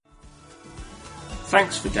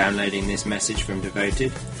Thanks for downloading this message from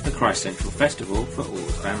Devoted, the Christ Central Festival for all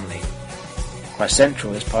the family. Christ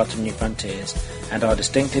Central is part of New Frontiers, and our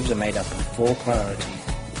distinctives are made up of 4 priorities: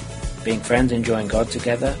 being friends enjoying God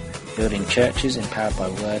together, building churches empowered by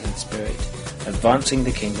word and spirit, advancing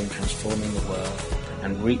the kingdom transforming the world,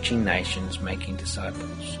 and reaching nations making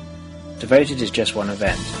disciples. Devoted is just one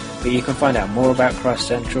event, but you can find out more about Christ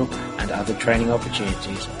Central and other training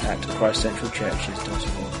opportunities at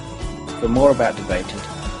christcentralchurches.org. For more about Devoted,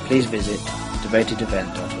 please visit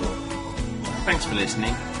devotedevent.org. Thanks for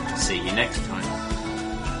listening. See you next time.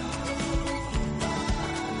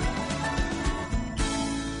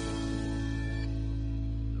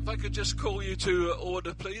 If I could just call you to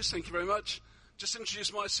order, please. Thank you very much. Just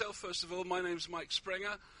introduce myself, first of all. My name's Mike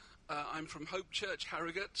Sprenger. I'm from Hope Church,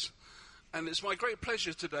 Harrogate. And it's my great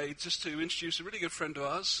pleasure today just to introduce a really good friend of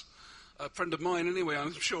ours. A friend of mine, anyway.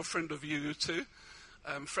 I'm sure a friend of you, too.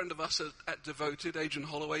 Friend of us at Devoted, Adrian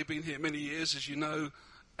Holloway, been here many years, as you know,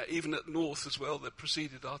 even at North as well, that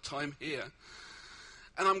preceded our time here.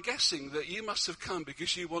 And I'm guessing that you must have come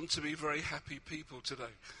because you want to be very happy people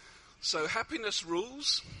today. So happiness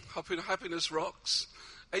rules, happiness rocks.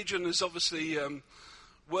 Adrian has obviously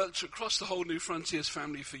worked across the whole New Frontiers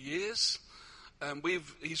family for years.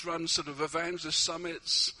 He's run sort of evangelist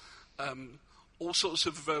summits, all sorts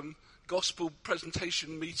of gospel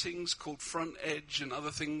presentation meetings called Front Edge and other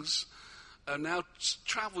things. Now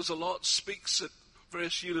travels a lot, speaks at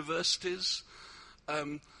various universities,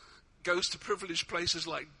 goes to privileged places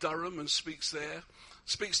like Durham and speaks there,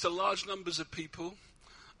 speaks to large numbers of people,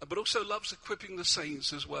 but also loves equipping the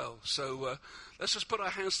saints as well. So let's just put our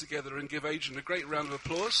hands together and give Adrian a great round of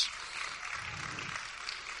applause.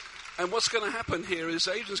 And what's going to happen here is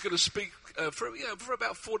Adrian's going to speak for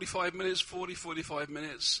about 45 minutes.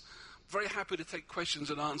 Very happy to take questions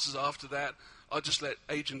and answers after that. I'll just let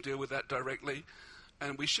Adrian deal with that directly.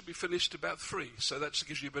 And we should be finished about 3. So that just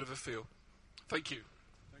gives you a bit of a feel. Thank you.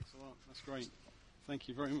 Thanks a lot. That's great. Thank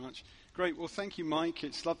you very much. Great. Well, thank you, Mike.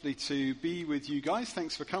 It's lovely to be with you guys.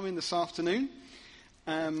 Thanks for coming this afternoon.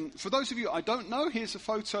 For those of you I don't know, here's a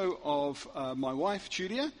photo of my wife,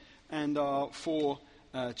 Julia, and our 4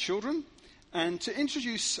 children. And to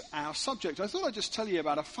introduce our subject, I thought I'd just tell you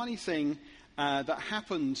about a funny thing that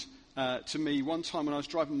happened to me one time when I was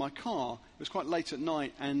driving my car. It was quite late at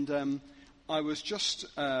night, and I was just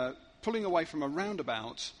pulling away from a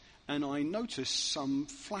roundabout, and I noticed some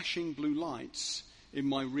flashing blue lights in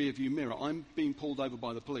my rear-view mirror. I'm being pulled over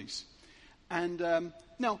by the police. And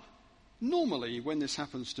now, normally when this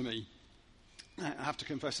happens to me, I have to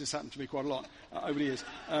confess this happened to me quite a lot over the years.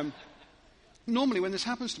 Normally when this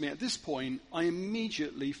happens to me, at this point, I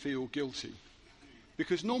immediately feel guilty.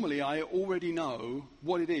 Because normally I already know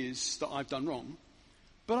what it is that I've done wrong.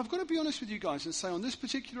 But I've got to be honest with you guys and say on this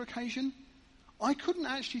particular occasion, I couldn't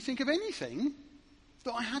actually think of anything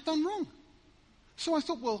that I had done wrong. So I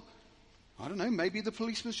thought, well, I don't know, maybe the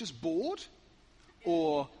policeman's just bored.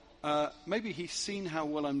 Or maybe he's seen how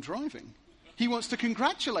well I'm driving. He wants to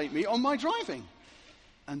congratulate me on my driving.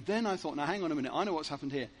 And then I thought, now hang on a minute, I know what's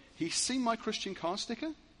happened here. He's seen my Christian car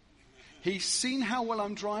sticker. He's seen how well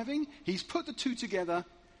I'm driving. He's put the 2 together.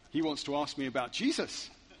 He wants to ask me about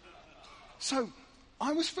Jesus. So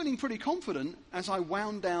I was feeling pretty confident as I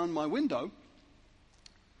wound down my window.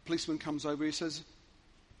 Policeman comes over. He says,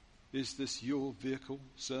 "Is this your vehicle,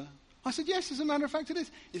 sir?" I said, "Yes, as a matter of fact it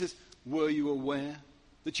is." He says, "Were you aware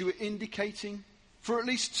that you were indicating for at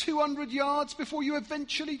least 200 yards before you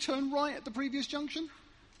eventually turned right at the previous junction?"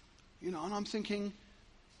 And I'm thinking,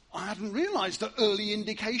 I hadn't realized that early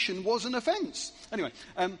indication was an offense. Anyway,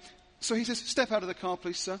 so he says, "Step out of the car,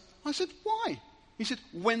 please, sir." I said, "Why?" He said,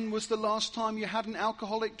 "When was the last time you had an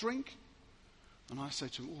alcoholic drink?" And I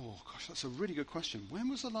said to him, "Oh, gosh, that's a really good question. When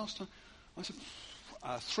was the last time?" I said,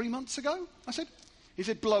 3 months ago, I said. He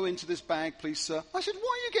said, "Blow into this bag, please, sir." I said, "Why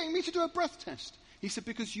are you getting me to do a breath test?" He said,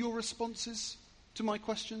 "Because your responses to my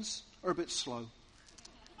questions are a bit slow."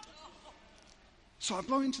 So I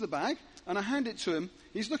blow into the bag, and I hand it to him.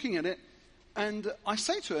 He's looking at it, and I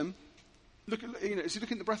say to him, "Look, is he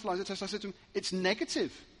looking at the breathalyzer test?" I said to him, "It's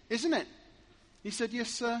negative, isn't it?" He said,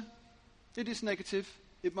 "Yes, sir, it is negative.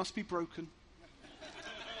 It must be broken."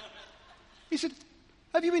 He said,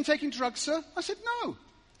 "Have you been taking drugs, sir?" I said, "No."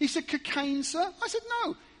 He said, "Cocaine, sir?" I said,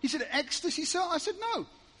 "No." He said, "Ecstasy, sir?" I said, "No."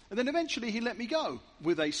 And then eventually he let me go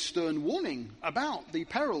with a stern warning about the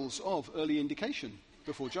perils of early indication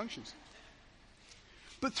before junctions.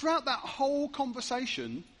 But throughout that whole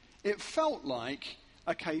conversation, it felt like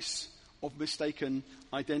a case of mistaken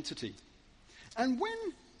identity. And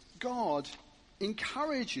when God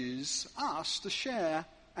encourages us to share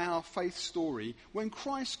our faith story, when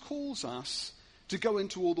Christ calls us to go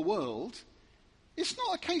into all the world, it's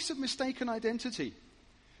not a case of mistaken identity.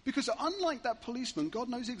 Because unlike that policeman, God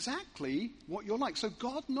knows exactly what you're like. So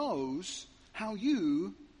God knows how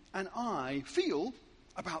you and I feel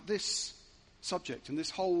about this subject and this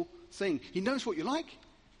whole thing. He knows what you like,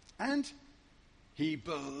 and he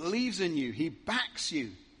believes in you. He backs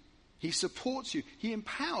you. He supports you. He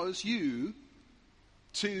empowers you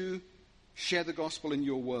to share the gospel in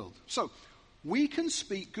your world. So, we can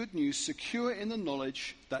speak good news secure in the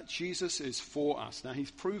knowledge that Jesus is for us. Now,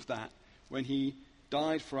 he's proved that when he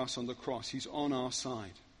died for us on the cross. He's on our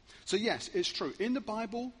side. So, yes, it's true. In the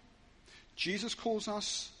Bible, Jesus calls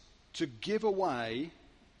us to give away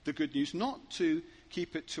the good news, not to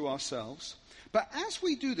keep it to ourselves. But as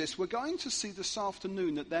we do this, we're going to see this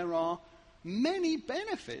afternoon that there are many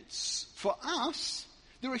benefits for us.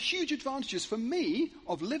 There are huge advantages for me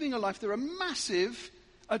of living a life. There are massive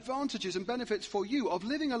advantages and benefits for you of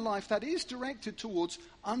living a life that is directed towards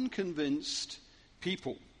unconvinced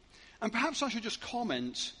people. And perhaps I should just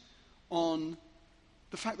comment on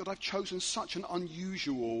the fact that I've chosen such an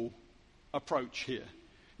unusual approach here.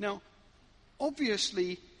 Now,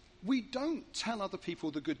 obviously, we don't tell other people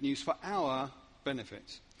the good news for our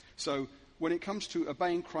benefit. So, when it comes to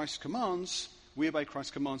obeying Christ's commands, we obey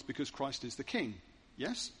Christ's commands because Christ is the King.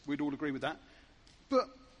 Yes, we'd all agree with that. But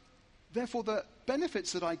therefore, the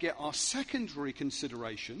benefits that I get are secondary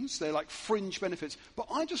considerations. They're like fringe benefits. But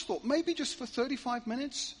I just thought, maybe just for 35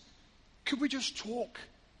 minutes, could we just talk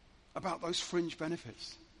about those fringe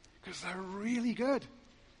benefits? Because they're really good.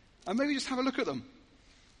 And maybe just have a look at them.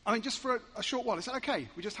 I mean, just for a short while. Is that okay?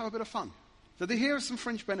 We just have a bit of fun. So here are some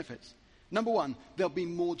fringe benefits. Number one, there'll be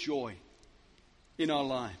more joy in our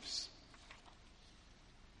lives.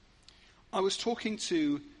 I was talking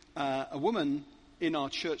to a woman in our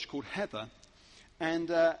church called Heather, and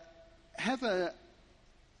Heather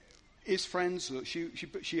is friends.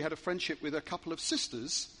 She had a friendship with a couple of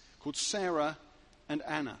sisters called Sarah and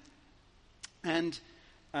Anna, and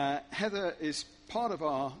Heather is part of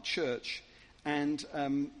our church,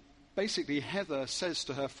 and basically Heather says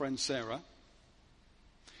to her friend Sarah,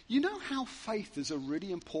 "You know how faith is a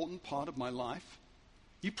really important part of my life?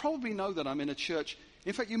 You probably know that I'm in a church.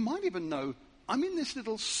 In fact, you might even know I'm in this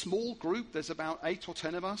little small group. There's about 8 or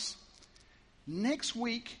 10 of us. Next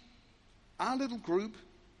week, our little group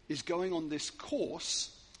is going on this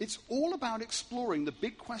course. It's all about exploring the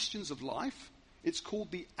big questions of life. It's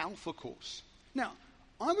called the Alpha Course. Now,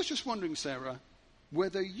 I was just wondering, Sarah,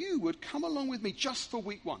 whether you would come along with me just for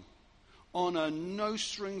week 1 on a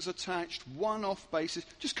no-strings-attached, one-off basis.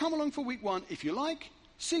 Just come along for week 1 if you like,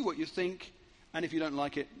 see what you think, and if you don't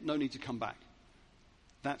like it, no need to come back."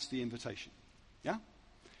 That's the invitation. Yeah?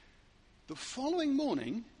 The following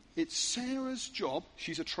morning, it's Sarah's job.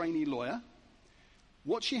 She's a trainee lawyer.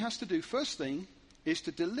 What she has to do first thing is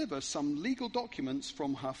to deliver some legal documents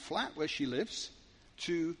from her flat where she lives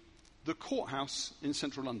to the courthouse in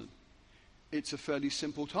central London. It's a fairly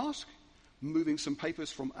simple task, moving some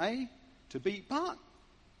papers from A to B, but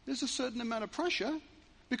there's a certain amount of pressure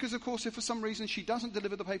because, of course, if for some reason she doesn't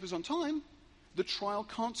deliver the papers on time, the trial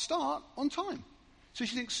can't start on time. So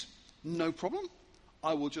she thinks, no problem,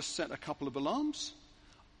 I will just set a couple of alarms.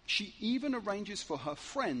 She even arranges for her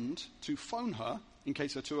friend to phone her in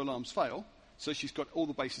case her 2 alarms fail, so she's got all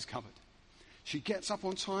the bases covered. She gets up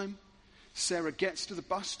on time. Sarah gets to the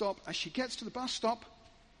bus stop. As she gets to the bus stop,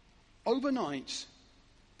 overnight,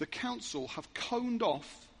 the council have coned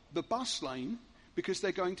off the bus lane because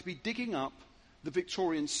they're going to be digging up the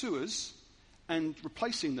Victorian sewers and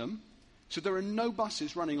replacing them. So there are no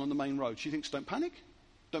buses running on the main road. She thinks, don't panic.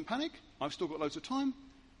 I've still got loads of time.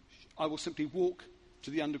 I will simply walk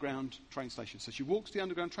to the underground train station. So she walks to the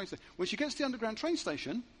underground train station. When she gets to the underground train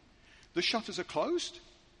station, the shutters are closed,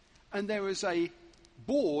 and there is a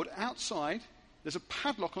board outside. There's a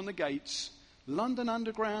padlock on the gates. London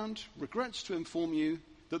Underground regrets to inform you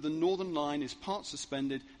that the Northern Line is part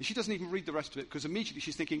suspended. And she doesn't even read the rest of it because immediately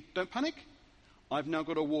she's thinking, don't panic. I've now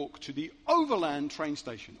got to walk to the Overland train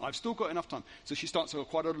station. I've still got enough time. So she starts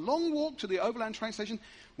quite a long walk to the Overland train station.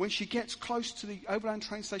 When she gets close to the Overland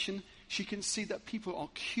train station, she can see that people are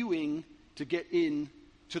queuing to get in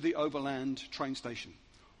to the Overland train station.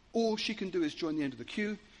 All she can do is join the end of the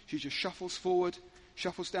queue. She just shuffles forward,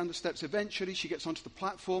 shuffles down the steps. Eventually, she gets onto the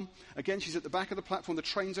platform. Again, she's at the back of the platform. The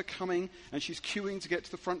trains are coming, and she's queuing to get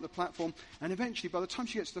to the front of the platform. And eventually, by the time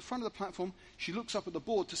she gets to the front of the platform, she looks up at the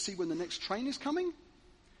board to see when the next train is coming.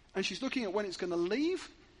 And she's looking at when it's going to leave.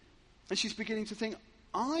 And she's beginning to think,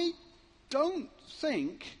 I don't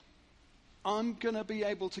think I'm going to be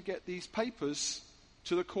able to get these papers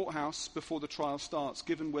to the courthouse before the trial starts,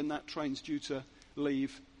 given when that train's due to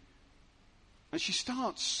leave. And she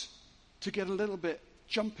starts to get a little bit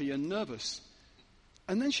jumpy and nervous.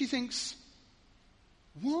 And then she thinks,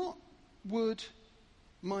 what would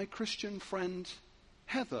my Christian friend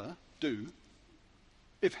Heather do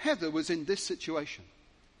if Heather was in this situation?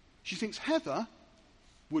 She thinks Heather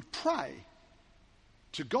would pray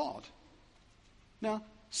to God. Now,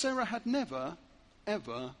 Sarah had never,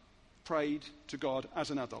 ever prayed to God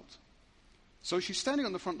as an adult. So she's standing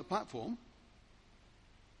on the front of the platform.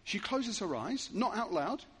 She closes her eyes, not out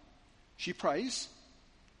loud. She prays,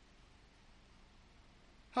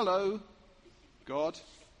 "Hello, God.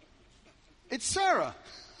 It's Sarah."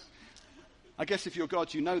 I guess if you're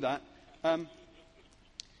God, you know that.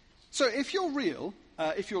 So if you're real,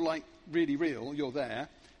 if you're like really real, you're there,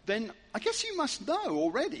 then I guess you must know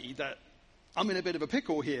already that I'm in a bit of a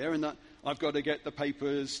pickle here and that I've got to get the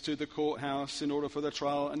papers to the courthouse in order for the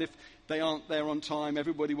trial. And if they aren't there on time,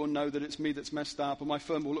 everybody will know that it's me that's messed up and my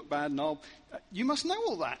firm will look bad. And you must know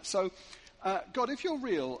all that. So, God, if you're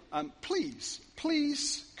real, please,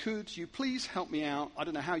 could you please help me out? I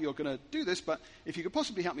don't know how you're going to do this, but if you could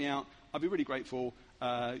possibly help me out, I'd be really grateful.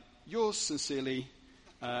 Yours sincerely.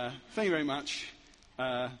 Thank you very much.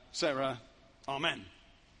 Sarah, Amen.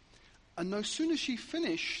 And no sooner she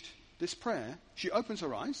finished this prayer, she opens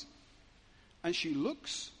her eyes and she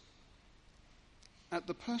looks at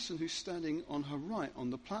the person who's standing on her right on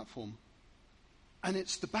the platform. And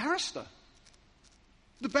it's the barrister.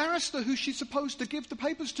 The barrister who she's supposed to give the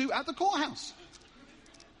papers to at the courthouse.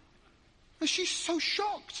 And she's so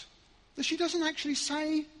shocked that she doesn't actually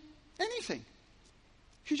say anything.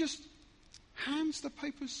 She just hands the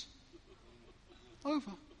papers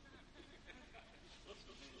over.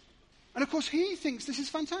 And of course he thinks this is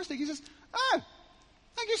fantastic. He says, "Oh,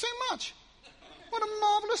 thank you so much. What a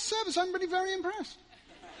marvelous service. I'm really very impressed.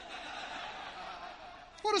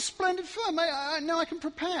 What a splendid firm. Now I can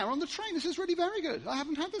prepare on the train. This is really very good. I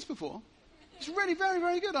haven't had this before. It's really very,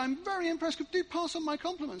 very good. I'm very impressed. Do pass on my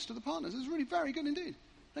compliments to the partners. It's really very good indeed.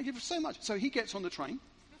 Thank you so much." So he gets on the train.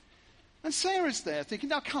 And Sarah's there thinking,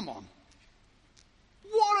 now come on.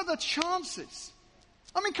 What are the chances?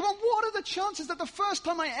 I mean, come on, what are the chances that the first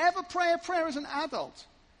time I ever pray a prayer as an adult,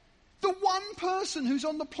 the one person who's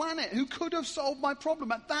on the planet who could have solved my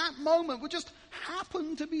problem at that moment would just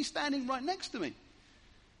happen to be standing right next to me?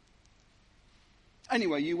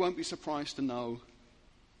 Anyway, you won't be surprised to know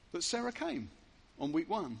that Sarah came on week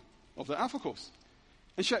 1 of the Alpha course.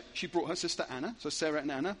 And she brought her sister Anna. So Sarah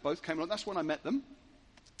and Anna both came along. That's when I met them.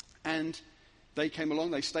 And they came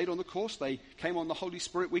along. They stayed on the course. They came on the Holy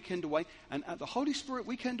Spirit Weekend Away. And at the Holy Spirit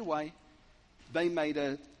Weekend Away, they made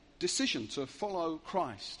a decision to follow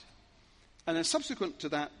Christ. And then subsequent to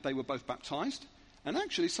that, they were both baptized. And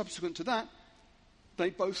actually, subsequent to that,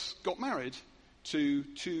 they both got married to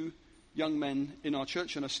 2 young men in our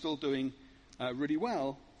church and are still doing really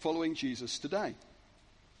well following Jesus today.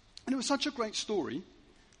 And it was such a great story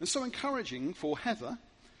and so encouraging for Heather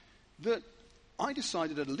that I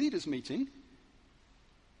decided at a leaders' meeting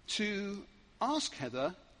to ask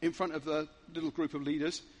Heather in front of the little group of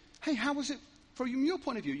leaders, "Hey, how was it from your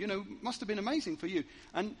point of view? You know, must have been amazing for you."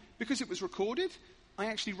 And because it was recorded, I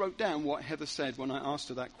actually wrote down what Heather said when I asked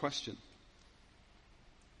her that question.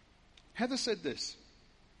 Heather said this: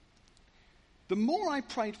 "The more I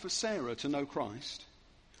prayed for Sarah to know Christ,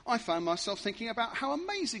 I found myself thinking about how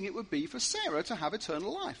amazing it would be for Sarah to have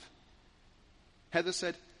eternal life." Heather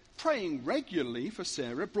said, "Praying regularly for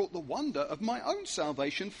Sarah brought the wonder of my own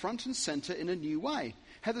salvation front and center in a new way."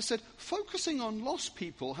 Heather said, "Focusing on lost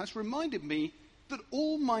people has reminded me that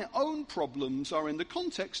all my own problems are in the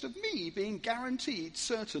context of me being guaranteed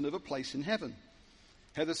certain of a place in heaven."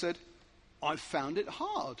 Heather said, "I've found it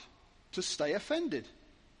hard to stay offended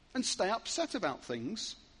and stay upset about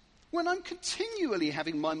things when I'm continually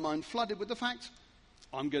having my mind flooded with the fact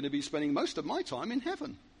I'm going to be spending most of my time in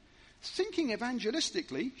heaven. Thinking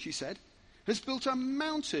evangelistically," she said, "has built a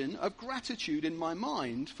mountain of gratitude in my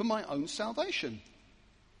mind for my own salvation."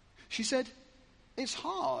 She said, "It's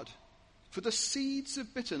hard for the seeds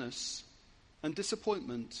of bitterness and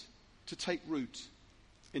disappointment to take root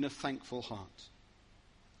in a thankful heart."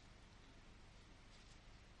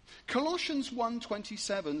 Colossians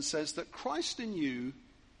 1:27 says that Christ in you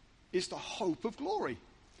is the hope of glory.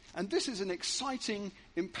 And this is an exciting,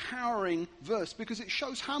 empowering verse because it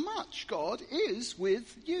shows how much God is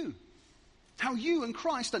with you. How you and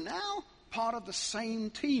Christ are now part of the same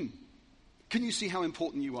team. Can you see how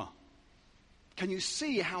important you are? Can you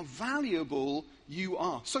see how valuable you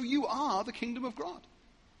are? So you are the kingdom of God.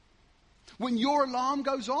 When your alarm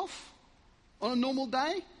goes off on a normal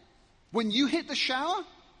day, when you hit the shower,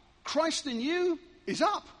 Christ in you is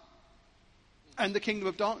up. And the kingdom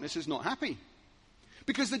of darkness is not happy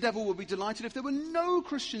Because the devil will be delighted if there were no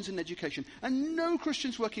Christians in education, and no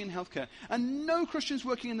Christians working in healthcare, and no Christians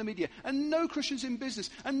working in the media, and no Christians in business,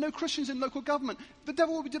 and no Christians in local government. The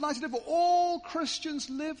devil will be delighted if all Christians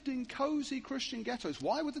lived in cozy Christian ghettos.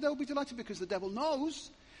 Why would the devil be delighted? Because the devil knows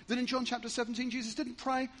that in John chapter 17, Jesus didn't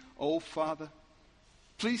pray, "Oh, Father,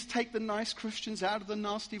 please take the nice Christians out of the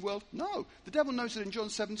nasty world." No, the devil knows that in John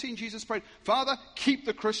 17, Jesus prayed, "Father, keep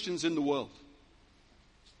the Christians in the world."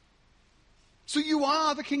 So you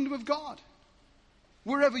are the kingdom of God.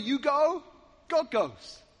 Wherever you go, God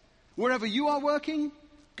goes. Wherever you are working,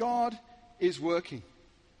 God is working.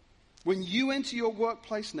 When you enter your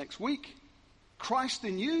workplace next week, Christ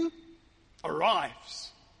in you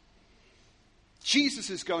arrives. Jesus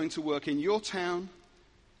is going to work in your town,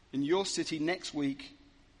 in your city next week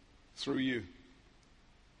through you.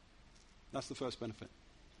 That's the first benefit.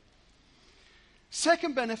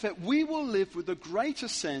 Second benefit, we will live with a greater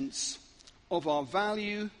sense of our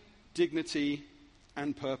value, dignity,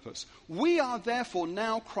 and purpose. We are therefore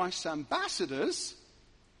now Christ's ambassadors,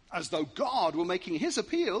 as though God were making his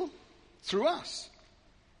appeal through us.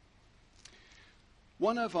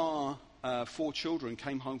 One of our 4 children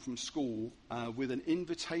came home from school with an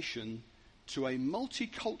invitation to a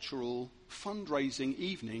multicultural fundraising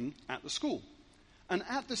evening at the school. And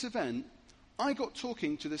at this event, I got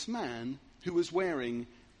talking to this man who was wearing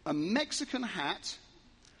a Mexican hat,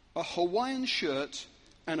 a Hawaiian shirt,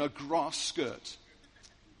 and a grass skirt.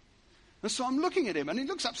 And so I'm looking at him, and he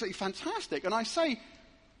looks absolutely fantastic. And I say,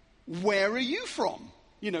 "Where are you from?"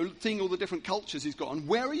 You know, seeing all the different cultures he's got on.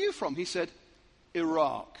 "Where are you from?" He said,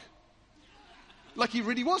 "Iraq." Like he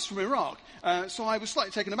really was from Iraq. So I was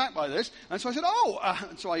slightly taken aback by this. And so I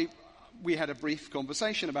said, we had a brief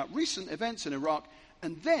conversation about recent events in Iraq.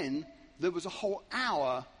 And then there was a whole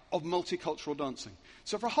hour of multicultural dancing.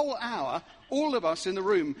 So for a whole hour, all of us in the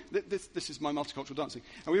room, this is my multicultural dancing,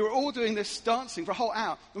 and we were all doing this dancing for a whole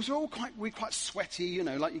hour. We were all quite sweaty, you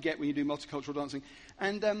know, like you get when you do multicultural dancing.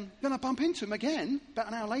 And then I bump into him again, about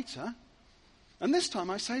an hour later, and this time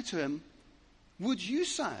I say to him, "Would you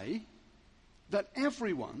say that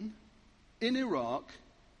everyone in Iraq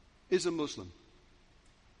is a Muslim?"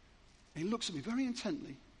 And he looks at me very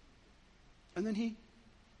intently, and then he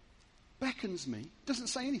beckons me, doesn't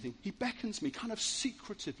say anything, he beckons me kind of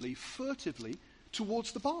secretively, furtively,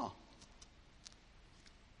 towards the bar.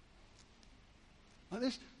 Like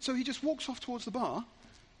this. So he just walks off towards the bar,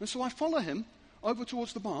 and so I follow him over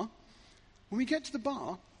towards the bar. When we get to the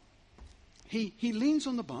bar, he leans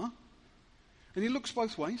on the bar, and he looks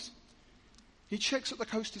both ways. He checks that the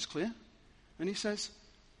coast is clear, and he says,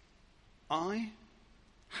 "I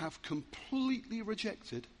have completely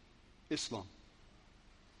rejected Islam."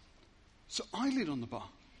 So I lean on the bar.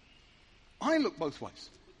 I look both ways.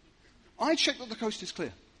 I check that the coast is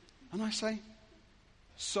clear. And I say,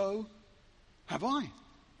 "So have I."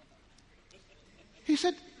 He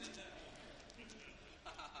said,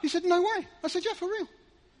 "No way." I said, "Yeah, for real."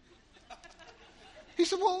 He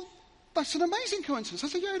said, "Well, that's an amazing coincidence." I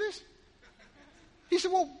said, "Yeah, it is." He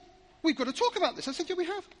said, "Well, we've got to talk about this." I said, "Yeah, we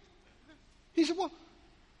have." He said, "Well,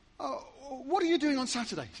 what are you doing on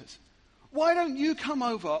Saturday?" He says, "Why don't you come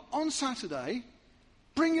over on Saturday,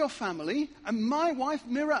 bring your family, and my wife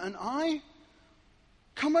Mira and I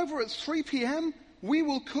come over at 3 p.m. We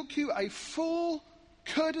will cook you a full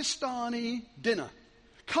Kurdistani dinner.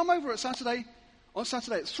 Come over on Saturday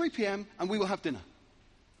at 3 p.m. and we will have dinner."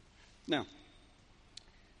 Now,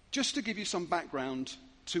 just to give you some background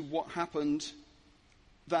to what happened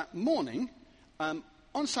that morning,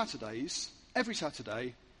 on Saturdays, every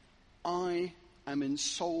Saturday, I am in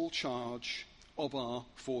sole charge of our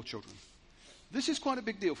 4 children. This is quite a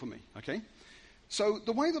big deal for me, okay? So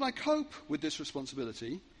the way that I cope with this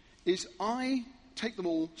responsibility is I take them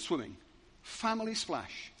all swimming. Family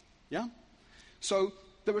splash, yeah? So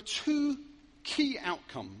there are 2 key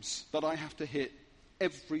outcomes that I have to hit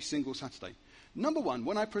every single Saturday. Number 1,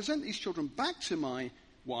 when I present these children back to my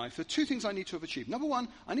wife, there are 2 things I need to have achieved. Number 1,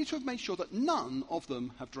 I need to have made sure that none of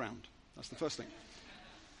them have drowned. That's the first thing.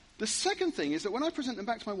 The second thing is that when I present them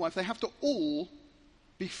back to my wife, they have to all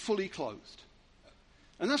be fully clothed.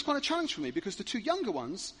 And that's quite a challenge for me because the 2 younger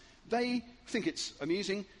ones, they think it's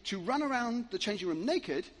amusing to run around the changing room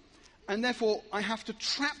naked, and therefore I have to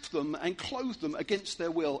trap them and clothe them against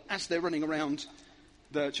their will as they're running around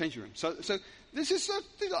the changing room. So this is,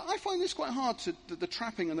 I find this quite hard, the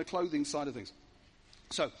trapping and the clothing side of things.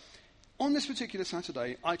 So on this particular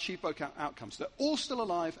Saturday, I achieved both outcomes. They're all still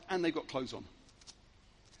alive and they've got clothes on.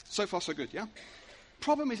 So far, so good, yeah?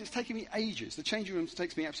 Problem is, it's taking me ages. The changing room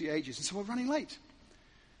takes me absolutely ages, and so we're running late.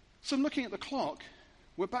 So I'm looking at the clock.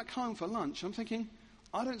 We're back home for lunch. I'm thinking,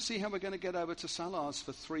 I don't see how we're going to get over to Salah's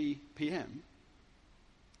for 3 p.m.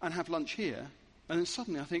 and have lunch here. And then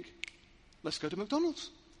suddenly I think, let's go to McDonald's.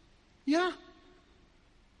 Yeah.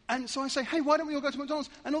 And so I say, hey, why don't we all go to McDonald's?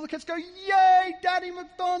 And all the kids go, yay, Daddy,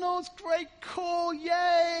 McDonald's, great call,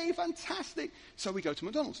 yay, fantastic. So we go to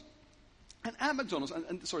McDonald's. And at McDonald's,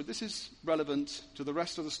 and sorry, this is relevant to the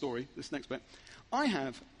rest of the story, this next bit. I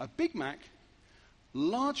have a Big Mac,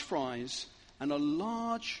 large fries, and a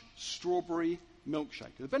large strawberry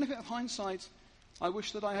milkshake. The benefit of hindsight, I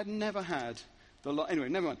wish that I had never had anyway,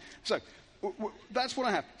 never mind. So, that's what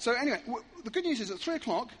I have. So anyway, the good news is at 3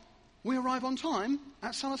 o'clock, we arrive on time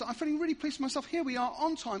at Salah's. I'm feeling really pleased with myself. Here we are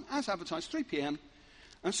on time, as advertised, 3 p.m.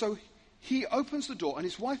 And so he opens the door, and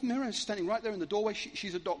his wife Mira is standing right there in the doorway.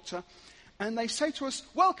 She's a doctor. And they say to us,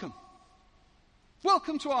 welcome.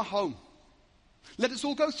 Welcome to our home. Let us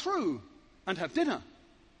all go through and have dinner.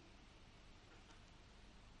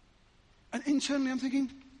 And internally I'm thinking,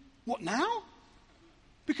 what now?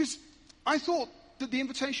 Because I thought that the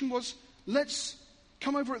invitation was, let's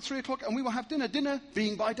come over at 3 o'clock and we will have dinner. Dinner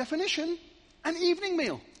being, by definition, an evening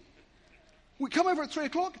meal. We come over at 3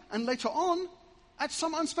 o'clock and later on, at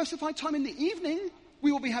some unspecified time in the evening,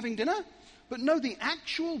 we will be having dinner. But no, the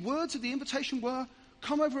actual words of the invitation were,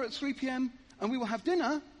 come over at 3 p.m. and we will have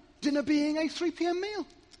dinner, dinner being a 3 p.m. meal.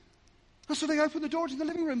 And so they open the door to the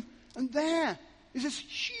living room, and there is this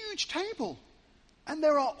huge table. And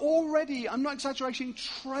there are already, I'm not exaggerating,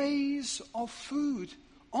 trays of food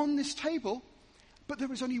on this table, but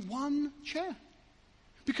there is only one chair.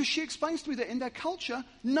 Because she explains to me that in their culture,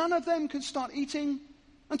 none of them can start eating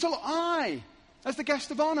until I, as the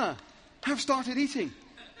guest of honor, have started eating.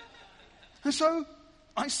 And so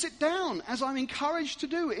I sit down, as I'm encouraged to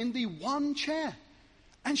do, in the one chair.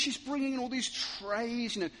 And she's bringing in all these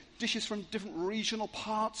trays, dishes from different regional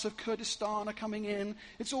parts of Kurdistan are coming in.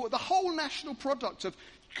 It's all, the whole national product of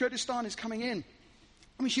Kurdistan is coming in.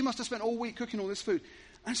 I mean, she must have spent all week cooking all this food.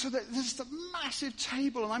 And so there's a massive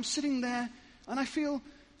table, and I'm sitting there, and I feel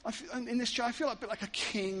in this chair, I feel a bit like a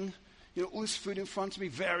king. All this food in front of me,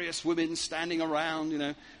 various women standing around,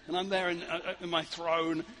 and I'm there in my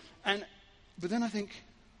throne. But then I think,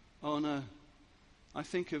 oh no, I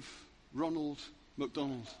think of Ronald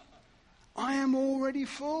McDonald. I am already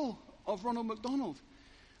full of Ronald McDonald.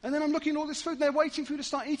 And then I'm looking at all this food, and they're waiting for you to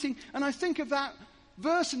start eating, and I think of that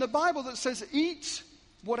verse in the Bible that says, eat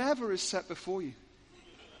whatever is set before you.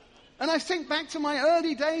 And I think back to my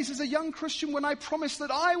early days as a young Christian when I promised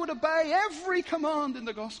that I would obey every command in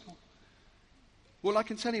the gospel. Well, I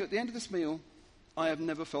can tell you at the end of this meal, I have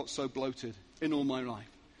never felt so bloated in all my life.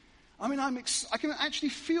 I mean, I can actually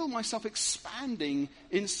feel myself expanding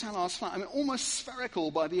in Salah's flat. I'm almost spherical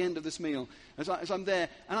by the end of this meal as I'm there.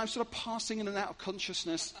 And I'm sort of passing in and out of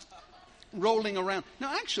consciousness, rolling around.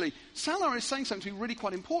 Now, actually, Salah is saying something really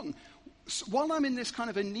quite important. While I'm in this kind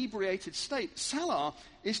of inebriated state, Salah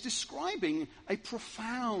is describing a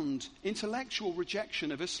profound intellectual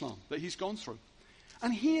rejection of Islam that he's gone through.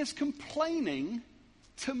 And he is complaining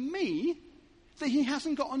to me that he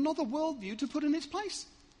hasn't got another worldview to put in its place.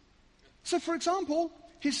 So, for example,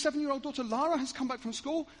 his 7-year-old daughter Lara has come back from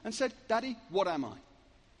school and said, Daddy, what am I?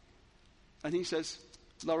 And he says,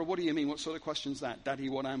 Lara, what do you mean? What sort of question's that? Daddy,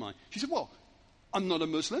 what am I? She said, well, I'm not a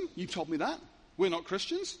Muslim. You told me that. We're not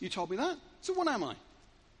Christians. You told me that. So what am I?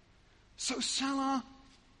 So Salah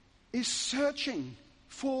is searching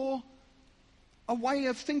for a way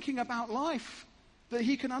of thinking about life that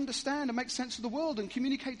he can understand and make sense of the world and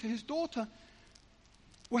communicate to his daughter.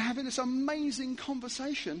 We're having this amazing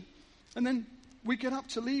conversation. And then we get up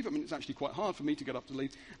to leave. I mean, it's actually quite hard for me to get up to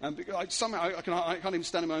leave. Because I can't even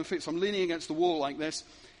stand on my own feet, so I'm leaning against the wall like this.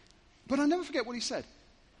 But I never forget what he said.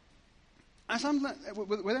 As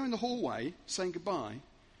we're there in the hallway saying goodbye,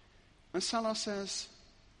 and Salah says,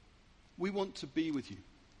 we want to be with you.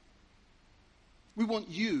 We want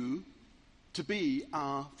you to be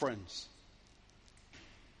our friends.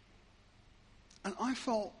 And I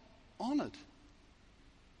felt honored.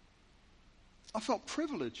 I felt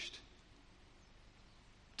privileged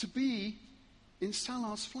to be in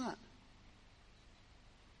Salah's flat.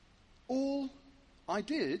 All I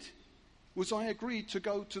did was I agreed to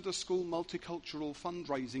go to the school multicultural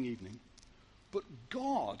fundraising evening. But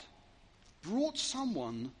God brought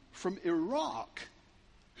someone from Iraq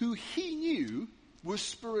who he knew was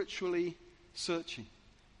spiritually searching.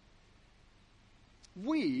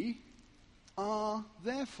 We are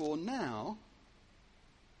therefore now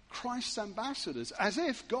Christ's ambassadors, as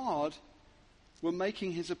if God were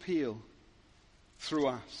making his appeal through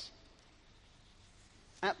us.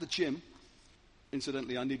 At the gym,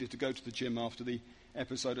 incidentally, I needed to go to the gym after the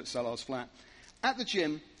episode at Salah's flat. At the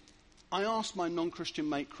gym, I asked my non-Christian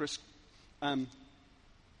mate Chris, in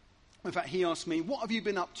fact he asked me, what have you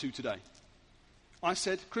been up to today? I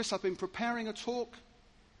said, Chris, I've been preparing a talk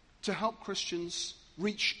to help Christians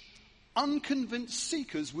reach unconvinced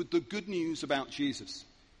seekers with the good news about Jesus.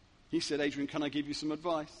 He said, Adrian, can I give you some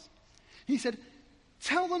advice? He said,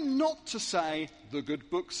 tell them not to say, the good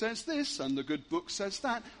book says this and the good book says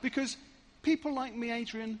that, because people like me,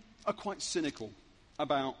 Adrian, are quite cynical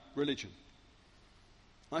about religion.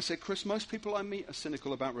 I said, Chris, most people I meet are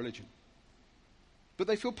cynical about religion, but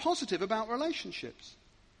they feel positive about relationships.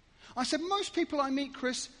 I said, most people I meet,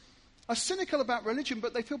 Chris, are cynical about religion,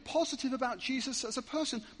 but they feel positive about Jesus as a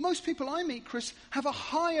person. Most people I meet, Chris, have a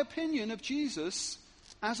high opinion of Jesus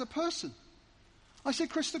as a person. I said,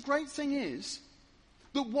 Chris, the great thing is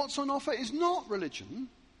that what's on offer is not religion.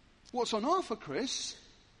 What's on offer, Chris,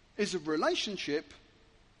 is a relationship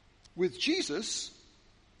with Jesus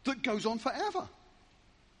that goes on forever.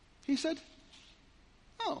 He said,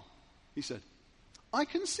 oh, he said, I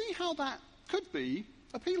can see how that could be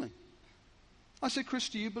appealing. I said, Chris,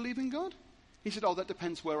 do you believe in God? He said, oh, that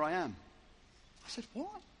depends where I am. I said,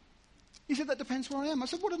 what? He said, that depends where I am. I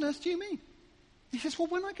said, what on earth do you mean? He says, well,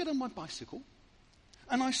 when I get on my bicycle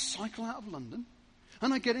and I cycle out of London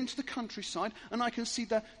and I get into the countryside and I can see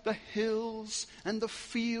the hills and the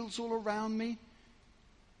fields all around me,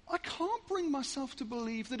 I can't bring myself to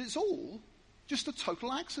believe that it's all just a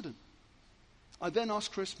total accident. I then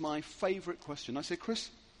asked Chris my favorite question. I said, Chris,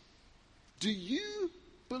 do you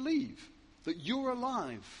believe that you're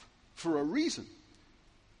alive for a reason?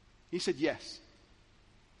 He said, yes,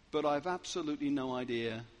 but I've absolutely no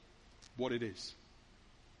idea what it is.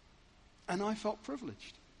 And I felt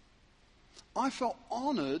privileged. I felt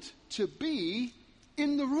honored to be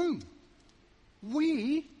in the room.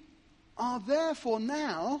 We are therefore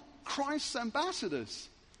now Christ's ambassadors,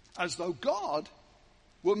 as though God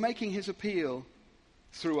were making his appeal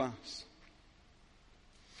through us.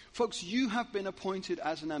 Folks, you have been appointed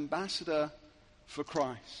as an ambassador for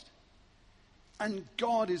Christ. And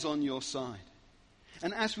God is on your side.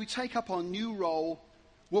 And as we take up our new role,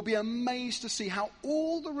 we'll be amazed to see how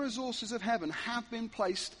all the resources of heaven have been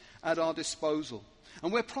placed at our disposal.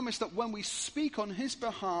 And we're promised that when we speak on his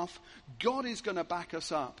behalf, God is going to back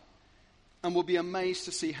us up. And we'll be amazed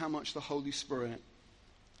to see how much the Holy Spirit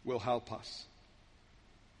will help us.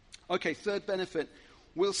 Okay, third benefit,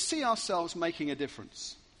 we'll see ourselves making a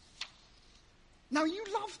difference. Now, you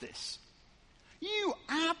love this. You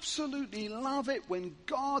absolutely love it when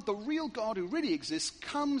God, the real God who really exists,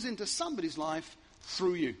 comes into somebody's life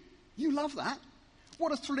through you. You love that.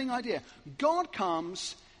 What a thrilling idea. God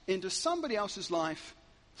comes into somebody else's life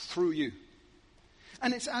through you.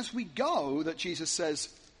 And it's as we go that Jesus says,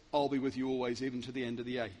 I'll be with you always, even to the end of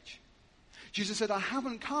the age. Jesus said, I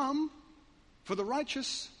haven't come for the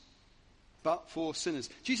righteous, but for sinners.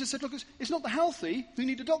 Jesus said, look, it's not the healthy who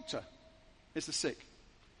need a doctor. It's the sick.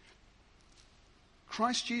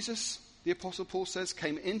 Christ Jesus, the Apostle Paul says,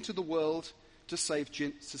 came into the world to save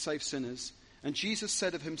sinners. And Jesus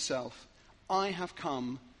said of himself, I have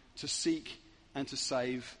come to seek and to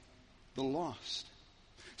save the lost.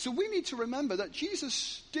 So we need to remember that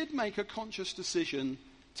Jesus did make a conscious decision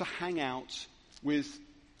to hang out with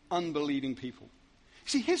unbelieving people.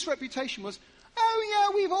 See, his reputation was, oh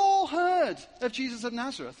yeah, we've all heard of Jesus of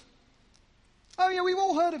Nazareth. Oh yeah, we've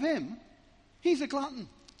all heard of him. He's a glutton.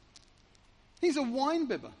 He's a wine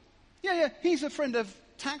bibber. Yeah, he's a friend of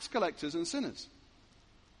tax collectors and sinners.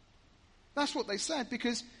 That's what they said,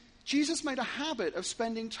 because Jesus made a habit of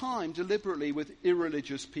spending time deliberately with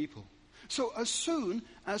irreligious people. So as soon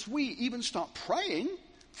as we even start praying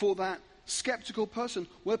for that skeptical person,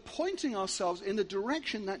 we're pointing ourselves in the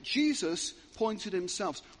direction that Jesus pointed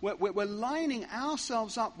himself. We're lining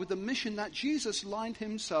ourselves up with the mission that Jesus lined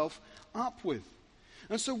himself up with.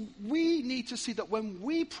 And so we need to see that when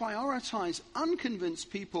we prioritize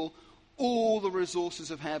unconvinced people, all the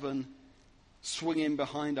resources of heaven swing in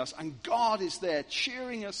behind us, and God is there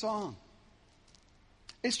cheering us on.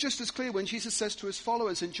 It's just as clear when Jesus says to his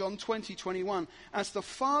followers in John 20:21, as the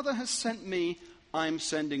Father has sent me, I'm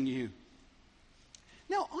sending you.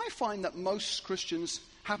 Now, I find that most Christians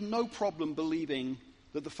have no problem believing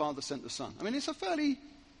that the Father sent the Son. I mean, it's a fairly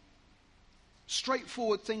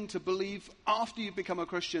straightforward thing to believe after you become a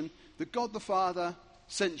Christian that God the Father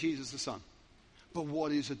sent Jesus the Son. But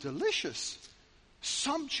what is a delicious,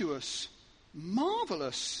 sumptuous,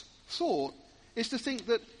 marvelous thought is to think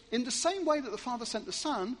that in the same way that the Father sent the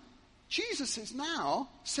Son, Jesus is now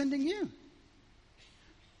sending you.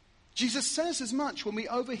 Jesus says as much when we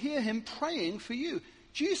overhear him praying for you.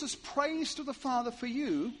 Jesus prays to the Father for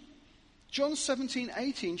you. John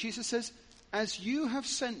 17:18, Jesus says, as you have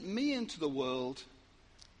sent me into the world,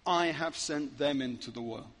 I have sent them into the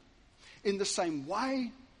world. In the same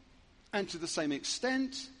way and to the same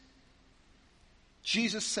extent,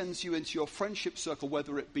 Jesus sends you into your friendship circle,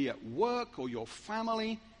 whether it be at work or your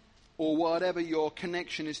family or whatever your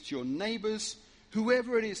connection is to your neighbors,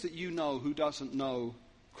 whoever it is that you know who doesn't know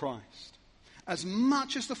Christ. As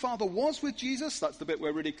much as the Father was with Jesus, that's the bit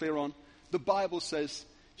we're really clear on, the Bible says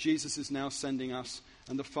Jesus is now sending us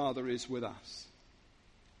and the Father is with us.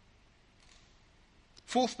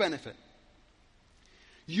 Fourth benefit.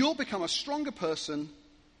 You'll become a stronger person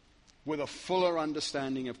with a fuller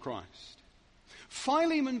understanding of Christ.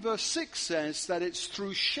 Philemon verse 6 says that it's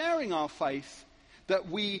through sharing our faith that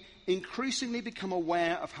we increasingly become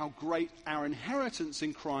aware of how great our inheritance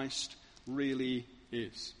in Christ really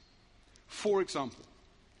is. For example,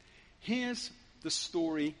 here's the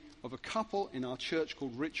story of a couple in our church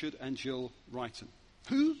called Richard and Jill Wrighton,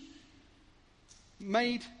 who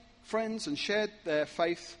made friends and shared their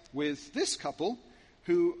faith with this couple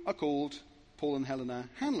who are called Paul and Helena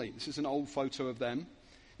Hanley. This is an old photo of them.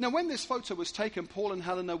 Now, when this photo was taken, Paul and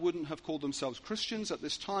Helena wouldn't have called themselves Christians at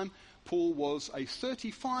this time. Paul was a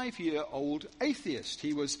 35-year-old atheist.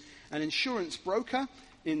 He was an insurance broker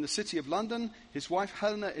in the city of London. His wife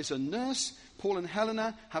Helena is a nurse. Paul and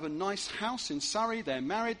Helena have a nice house in Surrey. They're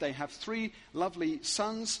married. They have 3 lovely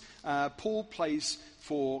sons. Paul plays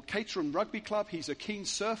for Caterham Rugby Club. He's a keen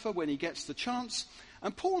surfer when he gets the chance.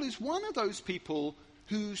 And Paul is one of those people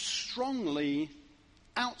who strongly,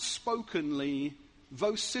 outspokenly,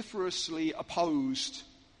 vociferously opposed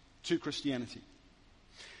to Christianity.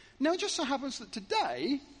 Now, it just so happens that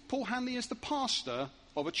today, Paul Hanley is the pastor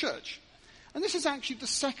of a church. And this is actually the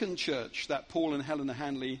second church that Paul and Helena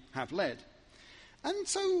Hanley have led. And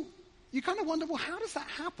so you kind of wonder, well, how does that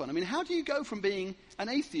happen? I mean, how do you go from being an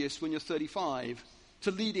atheist when you're 35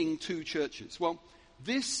 to leading 2 churches? Well,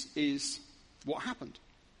 this is what happened.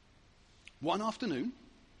 One afternoon,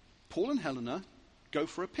 Paul and Helena go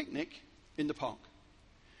for a picnic in the park.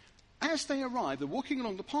 As they arrive, they're walking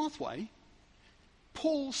along the pathway.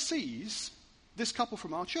 Paul sees this couple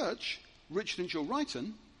from our church, Richard and Jill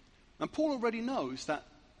Wrighton, and Paul already knows that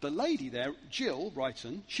the lady there, Jill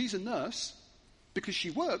Wrighton, she's a nurse because she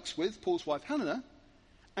works with Paul's wife Helena,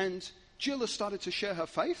 and Jill has started to share her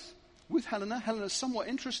faith with Helena. Helena's somewhat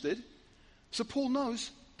interested, so Paul knows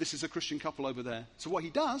this is a Christian couple over there. So what he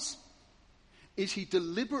does is he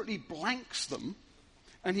deliberately blanks them,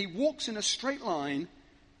 and he walks in a straight line,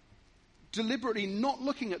 deliberately not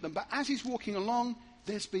looking at them. But as he's walking along,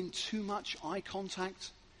 there's been too much eye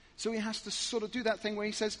contact. So he has to sort of do that thing where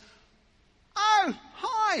he says, "Oh,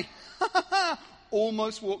 hi!"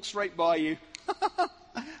 Almost walks straight by you.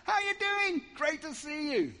 "How you doing? Great to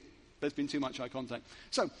see you." There's been too much eye contact.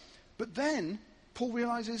 But then Paul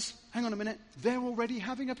realizes, hang on a minute, they're already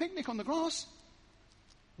having a picnic on the grass.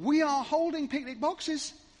 We are holding picnic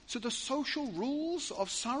boxes, so the social rules of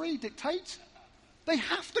Surrey dictate they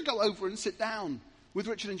have to go over and sit down with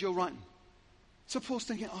Richard and Jill Wrighton. So Paul's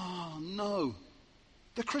thinking, oh no,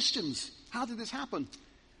 the Christians, how did this happen?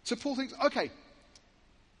 So Paul thinks, okay,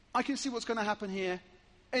 I can see what's going to happen here.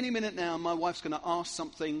 Any minute now, my wife's going to ask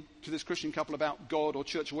something to this Christian couple about God or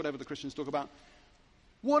church or whatever the Christians talk about.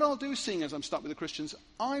 What I'll do, seeing as I'm stuck with the Christians,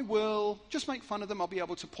 I will just make fun of them. I'll be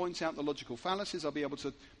able to point out the logical fallacies. I'll be able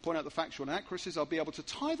to point out the factual inaccuracies. I'll be able to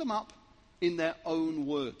tie them up in their own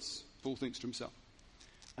words, Paul thinks to himself.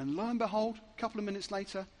 And lo and behold, a couple of minutes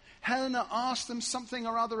later, Helena asks them something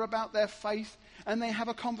or other about their faith, and they have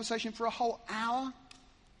a conversation for a whole hour.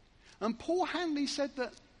 And Paul Hanley said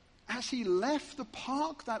that as he left the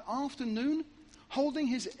park that afternoon, holding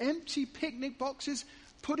his empty picnic boxes,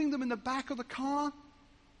 putting them in the back of the car,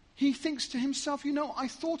 he thinks to himself, I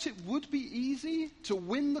thought it would be easy to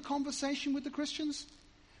win the conversation with the Christians,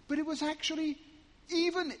 but it was actually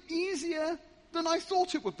even easier than I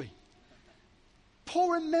thought it would be.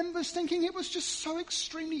 Paul remembers thinking it was just so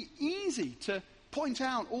extremely easy to point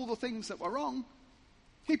out all the things that were wrong.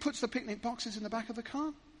 He puts the picnic boxes in the back of the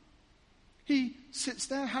car. He sits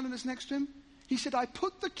there, Helena's next to him. He said, I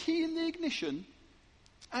put the key in the ignition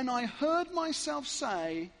and I heard myself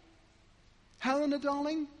say, Helena,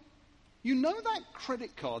 darling, you know that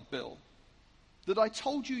credit card bill that I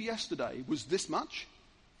told you yesterday was this much?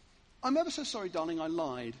 I'm ever so sorry, darling, I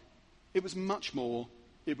lied. It was much more.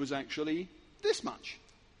 It was actually this much.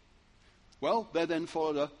 Well, there then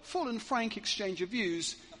followed a full and frank exchange of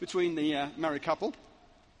views between the married couple.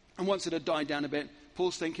 And once it had died down a bit,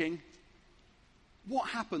 Paul's thinking, what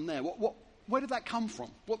happened there? Where did that come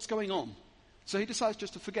from? What's going on? So he decides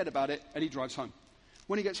just to forget about it, and he drives home.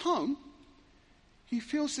 When he gets home, he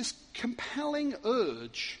feels this compelling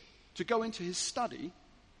urge to go into his study.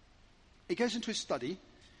 He goes into his study,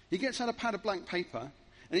 he gets out a pad of blank paper,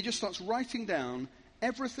 and he just starts writing down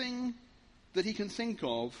everything that he can think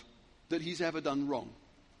of that he's ever done wrong.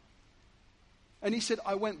 And he said,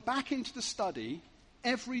 I went back into the study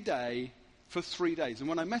every day for 3 days. And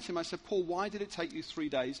when I met him, I said, Paul, why did it take you 3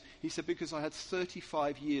 days? He said, because I had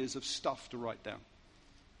 35 years of stuff to write down.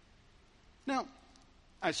 Now,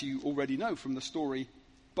 as you already know from the story,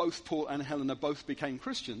 both Paul and Helena both became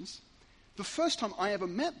Christians. The first time I ever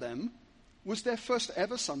met them was their first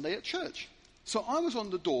ever Sunday at church. So I was on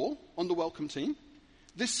the door, on the welcome team.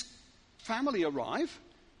 This family arrive,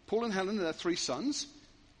 Paul and Helen and their 3 sons.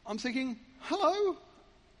 I'm thinking, hello,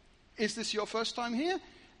 is this your first time here?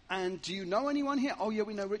 And do you know anyone here? Oh yeah,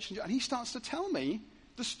 we know Rich and John. And he starts to tell me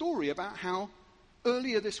the story about how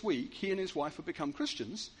earlier this week he and his wife had become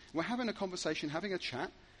Christians. We're having a conversation, having a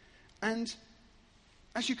chat. And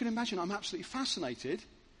as you can imagine, I'm absolutely fascinated.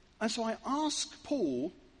 And so I ask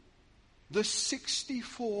Paul the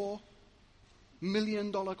 $64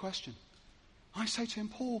 million question. I say to him,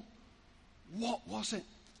 Paul, what was it?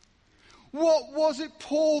 What was it,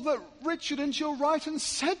 Paul, that Richard and Jill Wrighton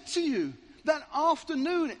said to you that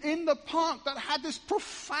afternoon in the park that had this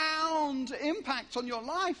profound impact on your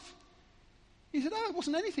life? He said, oh, it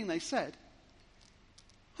wasn't anything they said.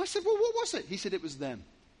 I said, well, what was it? He said, it was them.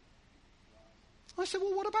 I said,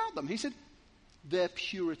 well, what about them? He said, their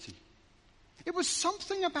purity. It was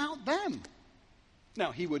something about them.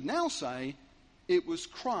 Now, he would now say, it was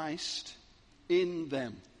Christ in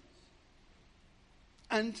them.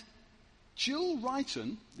 And Jill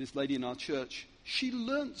Wrighton, this lady in our church, she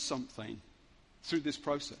learnt something through this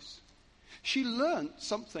process. She learnt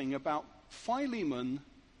something about Philemon,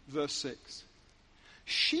 verse 6.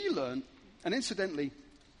 She learnt, and incidentally,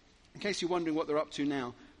 in case you're wondering what they're up to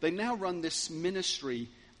now, they now run this ministry,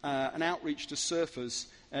 an outreach to surfers.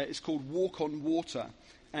 It's called Walk on Water.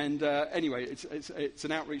 And anyway, it's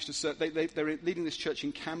an outreach to surfers. They're leading this church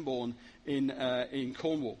in Camborne in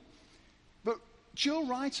Cornwall. But Jill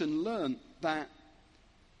Wrighton learnt that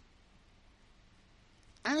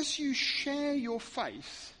as you share your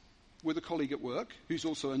faith with a colleague at work, who's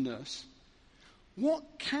also a nurse, what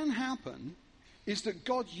can happen is that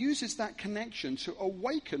God uses that connection to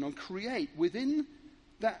awaken or create within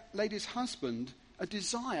that lady's husband a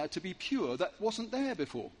desire to be pure that wasn't there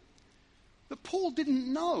before. But Paul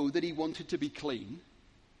didn't know that he wanted to be clean.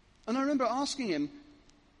 And I remember asking him,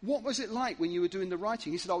 what was it like when you were doing the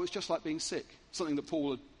writing? He said, oh, it was just like being sick. Something that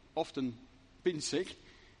Paul had often been sick.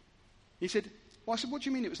 He said, well, I said, what do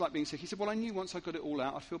you mean it was like being sick? He said, well, I knew once I got it all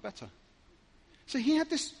out, I'd feel better. So he had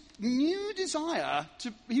this new desire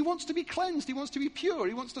he wants to be cleansed, he wants to be pure,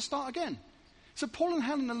 he wants to start again. So Paul and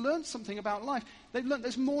Helena learned something about life. They've learned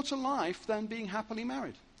there's more to life than being happily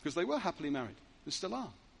married, because they were happily married. They still are.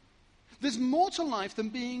 There's more to life than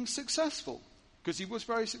being successful, because he was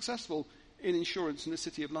very successful in insurance in the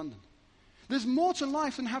city of London. There's more to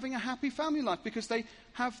life than having a happy family life, because they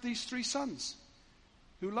have these 3 sons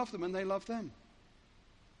who love them and they love them.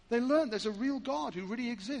 They learned there's a real God who really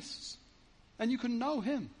exists, and you can know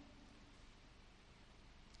him.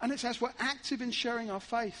 And it's as we're active in sharing our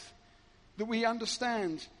faith that we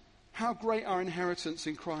understand how great our inheritance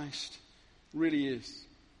in Christ really is.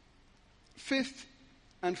 5th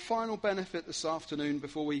and final benefit this afternoon,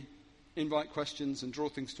 before we invite questions and draw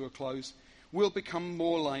things to a close, we'll become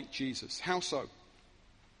more like Jesus. How so?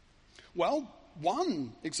 Well,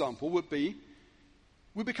 one example would be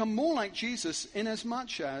we become more like Jesus in as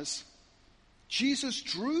much as Jesus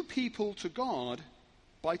drew people to God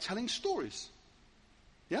by telling stories.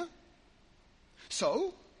 Yeah?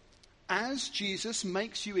 So, as Jesus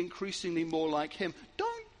makes you increasingly more like him,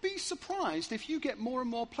 don't be surprised if you get more and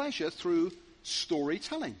more pleasure through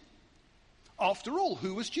storytelling. After all,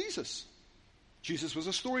 who was Jesus? Jesus was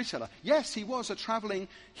a storyteller. Yes, he was a traveling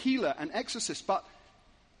healer and exorcist, but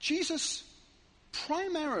Jesus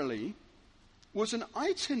primarily was an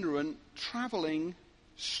itinerant traveling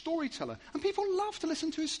storyteller. And people love to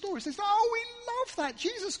listen to his stories. They say, oh, we love that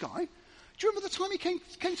Jesus guy. Do you remember the time he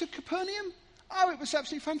came to Capernaum? Oh, it was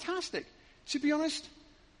absolutely fantastic. To be honest,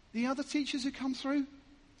 the other teachers who come through,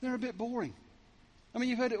 they're a bit boring. I mean,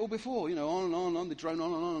 you've heard it all before, on and on and on, they drone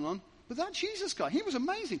on and on and on. But that Jesus guy, he was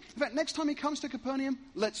amazing. In fact, next time he comes to Capernaum,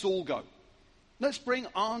 let's all go. Let's bring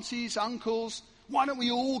aunties, uncles. Why don't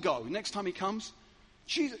we all go next time he comes?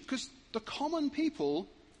 Jesus, because the common people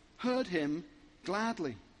heard him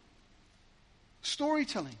gladly.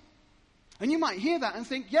 Storytelling. And you might hear that and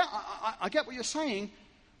think, yeah, I get what you're saying,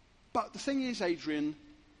 but the thing is, Adrian,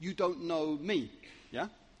 you don't know me. Yeah?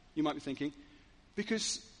 You might be thinking,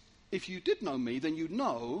 because if you did know me, then you'd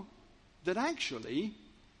know that actually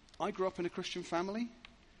I grew up in a Christian family,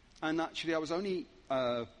 and actually I was only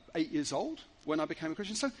 8 years old when I became a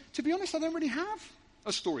Christian. So, to be honest, I don't really have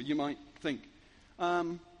a story, you might think. I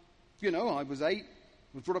was 8,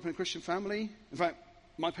 was brought up in a Christian family. In fact,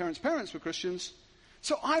 my parents' were Christians.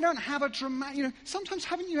 So I don't have a dramatic, sometimes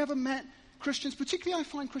haven't you ever met Christians, particularly I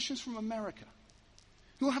find Christians from America,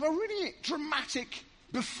 who have a really dramatic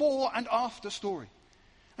before and after story.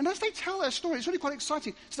 And as they tell their story, it's really quite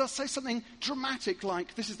exciting. So they'll say something dramatic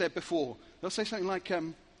like, this is their before. They'll say something like,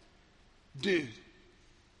 dude,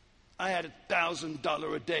 I had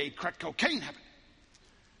 $1,000 a day crack cocaine habit.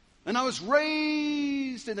 And I was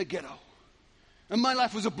raised in a ghetto. And my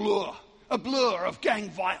life was a blur of gang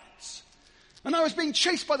violence. And I was being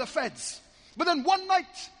chased by the feds. But then one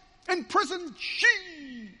night in prison,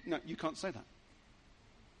 No, you can't say that.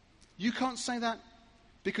 You can't say that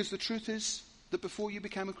because the truth is that before you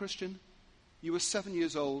became a Christian, you were 7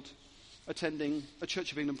 years old attending a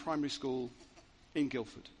Church of England primary school in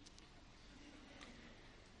Guildford.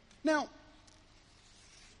 Now,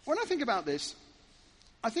 when I think about this,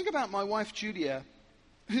 I think about my wife Julia,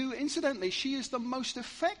 who, incidentally, she is the most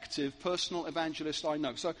effective personal evangelist I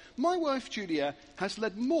know. So my wife Julia has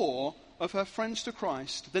led more of her friends to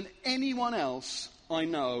Christ than anyone else I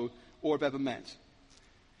know or have ever met.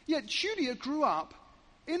 Yet Julia grew up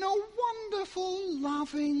in a wonderful,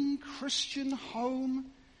 loving Christian home.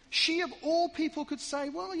 She, of all people, could say,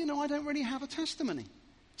 well, I don't really have a testimony.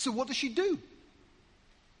 So what does she do?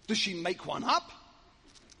 Does she make one up?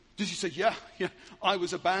 Does she say, yeah, I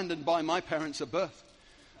was abandoned by my parents at birth.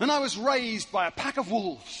 And I was raised by a pack of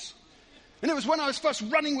wolves. And it was when I was first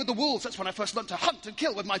running with the wolves, that's when I first learned to hunt and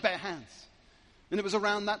kill with my bare hands. And it was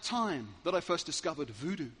around that time that I first discovered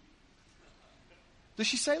voodoo. Does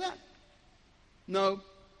she say that? No.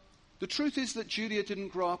 The truth is that Julia didn't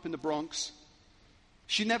grow up in the Bronx.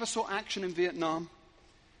 She never saw action in Vietnam.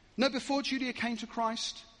 No, before Julia came to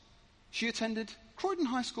Christ, she attended Croydon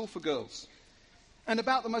High School for Girls. And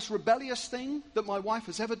about the most rebellious thing that my wife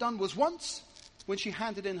has ever done was once when she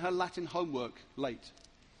handed in her Latin homework late.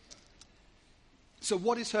 So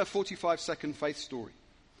what is her 45-second faith story?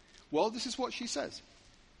 Well, this is what she says.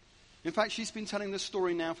 In fact, she's been telling this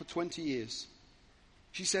story now for 20 years.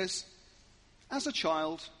 She says, as a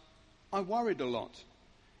child, I worried a lot,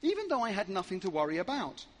 even though I had nothing to worry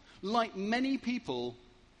about. Like many people,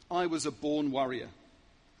 I was a born worrier.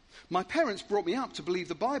 My parents brought me up to believe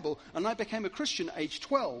the Bible, and I became a Christian at age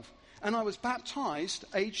 12, and I was baptized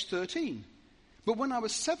at age 13. But when I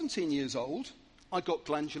was 17 years old, I got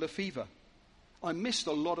glandular fever. I missed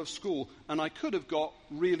a lot of school, and I could have got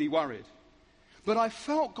really worried. But I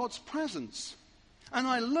felt God's presence, and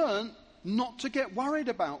I learned not to get worried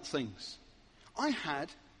about things. I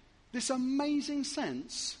had this amazing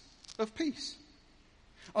sense of peace.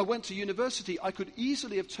 I went to university. I could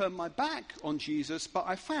easily have turned my back on Jesus, but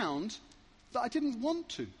I found that I didn't want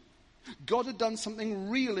to. God had done something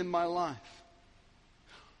real in my life.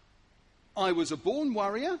 I was a born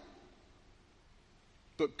worrier,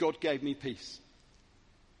 but God gave me peace.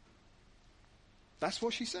 That's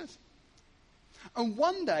what she says. And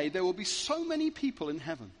one day there will be so many people in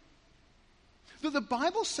heaven that the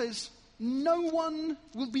Bible says no one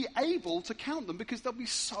will be able to count them because there'll be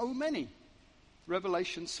so many.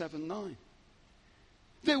 Revelation 7:9.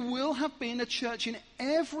 There will have been a church in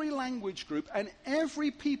every language group and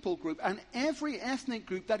every people group and every ethnic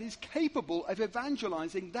group that is capable of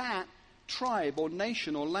evangelizing that tribe or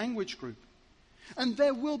nation or language group. And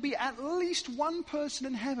there will be at least one person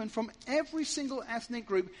in heaven from every single ethnic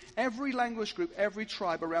group, every language group, every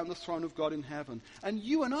tribe around the throne of God in heaven. And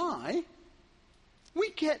you and I,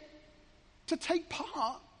 we get to take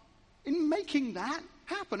part in making that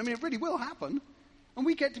happen. I mean, it really will happen. And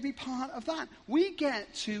we get to be part of that. We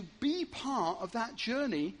get to be part of that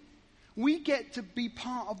journey. We get to be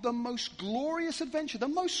part of the most glorious adventure, the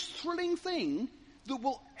most thrilling thing that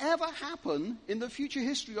will ever happen in the future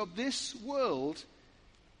history of this world.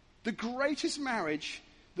 The greatest marriage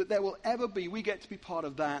that there will ever be. We get to be part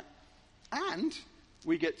of that. And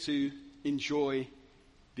we get to enjoy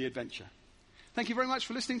the adventure. Thank you very much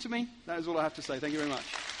for listening to me. That is all I have to say. Thank you very much.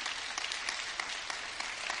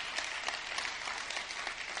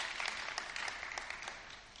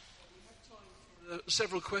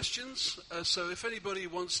 Several questions. So if anybody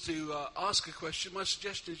wants to ask a question, my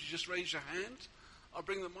suggestion is you just raise your hand. I'll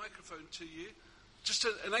bring the microphone to you. Just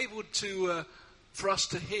to enable for us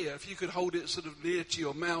to hear. If you could hold it sort of near to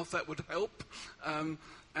your mouth, that would help. And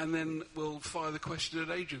then we'll fire the question at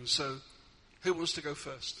Adrian. So who wants to go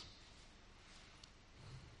first?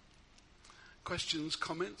 Questions,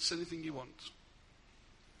 comments, anything you want.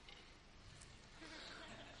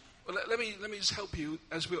 Well, let me just help you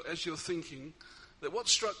as you're thinking. That what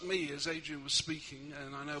struck me as Adrian was speaking,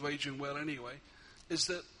 and I know Adrian well anyway, is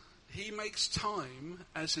that he makes time,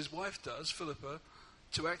 as his wife does, Philippa,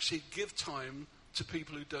 to actually give time to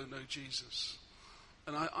people who don't know Jesus.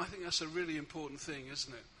 And I think that's a really important thing,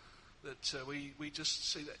 isn't it? That we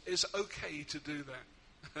just see that it's okay to do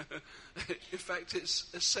that. In fact,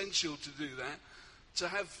 it's essential to do that. To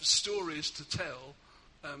have stories to tell,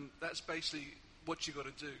 that's basically what you've got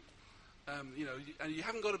to do. And you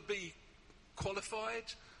haven't got to be qualified.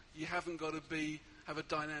 You haven't got to have a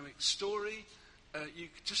dynamic story. You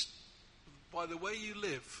just, by the way you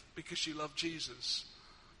live, because you love Jesus,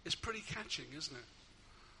 it's pretty catching, isn't it?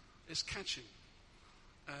 It's catching.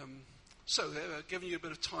 So, giving you a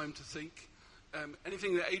bit of time to think.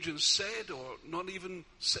 Anything that Adrian said or not even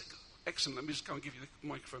said? Excellent. Let me just go and give you the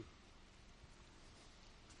microphone.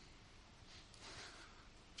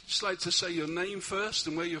 Just like to say your name first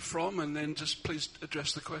and where you're from, and then just please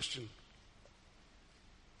address the question.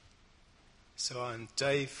 So I'm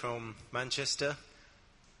Dave from Manchester.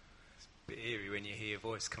 It's a bit eerie when you hear your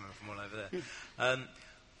voice coming from all over there.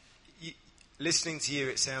 Listening to you,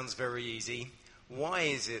 it sounds very easy. Why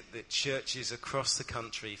is it that churches across the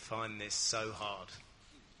country find this so hard?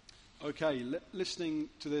 Okay, listening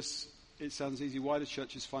to this, it sounds easy. Why do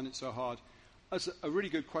churches find it so hard? That's a really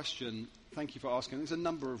good question. Thank you for asking. There's a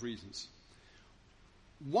number of reasons.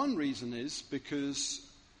 One reason is because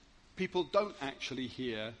people don't actually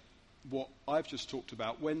hear what I've just talked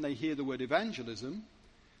about. When they hear the word evangelism,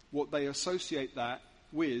 what they associate that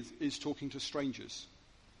with is talking to strangers.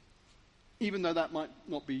 Even though that might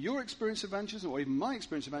not be your experience of evangelism or even my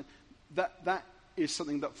experience of evangelism, that is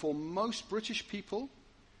something that for most British people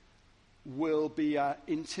will be an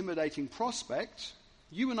intimidating prospect.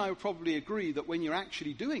 You and I would probably agree that when you're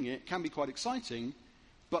actually doing it can be quite exciting,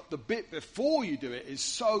 but the bit before you do it is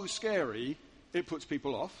so scary, it puts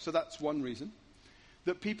people off. So that's one reason.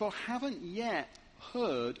 That people haven't yet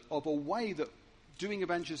heard of a way that doing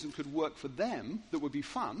evangelism could work for them that would be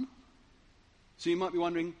fun. So you might be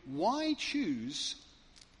wondering, why choose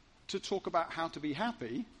to talk about how to be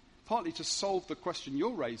happy? Partly to solve the question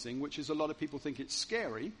you're raising, which is a lot of people think it's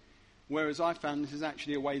scary, whereas I found this is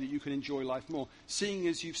actually a way that you can enjoy life more. Seeing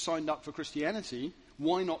as you've signed up for Christianity,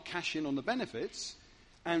 why not cash in on the benefits?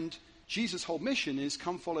 And Jesus' whole mission is,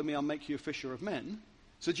 come follow me, I'll make you a fisher of men.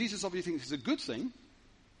 So Jesus obviously thinks it's a good thing.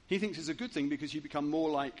 He thinks it's a good thing because you become more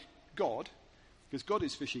like God, because God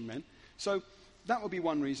is fishing men. So that would be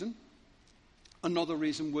one reason. Another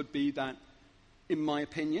reason would be that, in my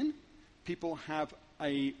opinion, people have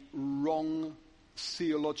a wrong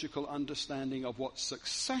theological understanding of what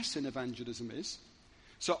success in evangelism is.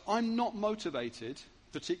 So I'm not motivated,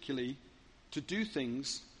 particularly, to do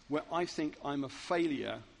things where I think I'm a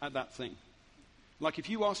failure at that thing. Like if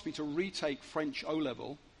you asked me to retake French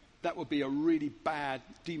O-level, that would be a really bad,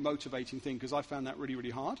 demotivating thing, because I found that really, really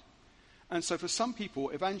hard. And so for some people,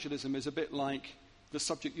 evangelism is a bit like the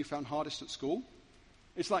subject you found hardest at school.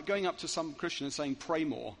 It's like going up to some Christian and saying, pray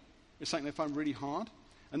more. It's something they find really hard.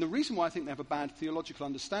 And the reason why I think they have a bad theological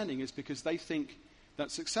understanding is because they think that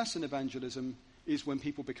success in evangelism is when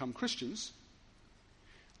people become Christians.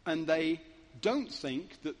 And they don't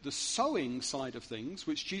think that the sowing side of things,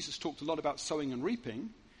 which Jesus talked a lot about sowing and reaping,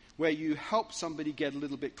 where you help somebody get a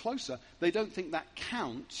little bit closer, they don't think that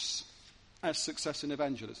counts as success in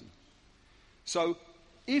evangelism. So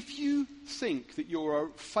if you think that you're a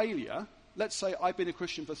failure, let's say I've been a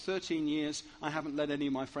Christian for 13 years, I haven't led any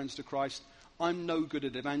of my friends to Christ, I'm no good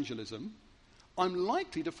at evangelism, I'm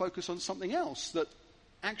likely to focus on something else that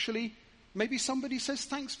actually maybe somebody says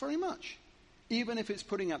thanks very much. Even if it's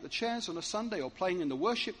putting out the chairs on a Sunday or playing in the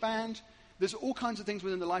worship band, there's all kinds of things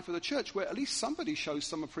within the life of the church where at least somebody shows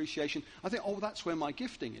some appreciation. I think, oh, that's where my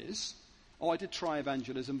gifting is. Oh, I did try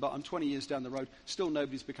evangelism, but I'm 20 years down the road, still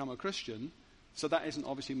nobody's become a Christian, so that isn't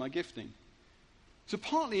obviously my gifting. So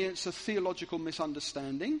partly it's a theological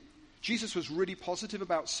misunderstanding. Jesus was really positive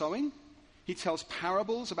about sowing. He tells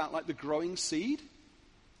parables about like the growing seed.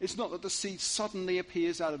 It's not that the seed suddenly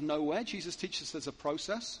appears out of nowhere. Jesus teaches there's a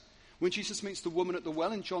process. When Jesus meets the woman at the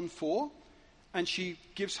well in John 4, and she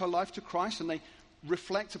gives her life to Christ, and they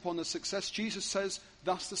reflect upon the success, Jesus says,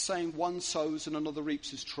 thus the saying, one sows and another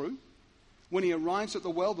reaps is true. When he arrives at the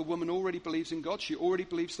well, the woman already believes in God. She already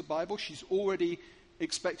believes the Bible. She's already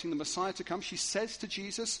expecting the Messiah to come. She says to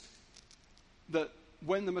Jesus that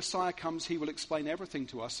when the Messiah comes, he will explain everything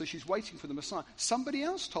to us. So she's waiting for the Messiah. Somebody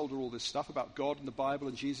else told her all this stuff about God and the Bible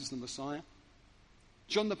and Jesus and the Messiah.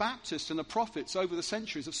 John the Baptist and the prophets over the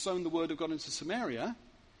centuries have sown the word of God into Samaria.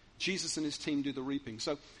 Jesus and his team do the reaping.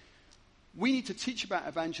 So we need to teach about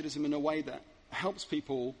evangelism in a way that helps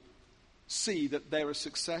people see that they're a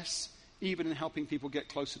success even in helping people get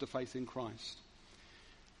closer to faith in Christ.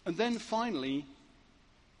 And then finally,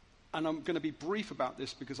 and I'm going to be brief about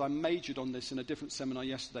this because I majored on this in a different seminar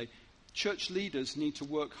yesterday, church leaders need to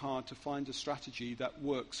work hard to find a strategy that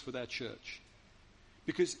works for their church.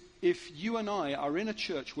 Because if you and I are in a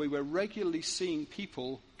church where we're regularly seeing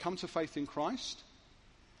people come to faith in Christ,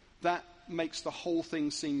 that makes the whole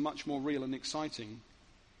thing seem much more real and exciting.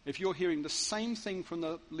 If you're hearing the same thing from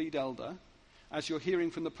the lead elder as you're hearing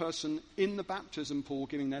from the person in the baptism pool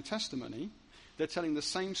giving their testimony, they're telling the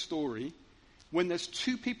same story. When there's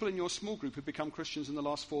 2 people in your small group who've become Christians in the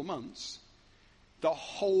last 4 months, the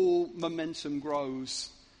whole momentum grows,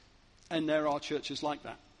 and there are churches like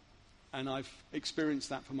that. And I've experienced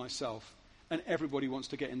that for myself. And everybody wants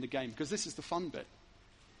to get in the game, because this is the fun bit.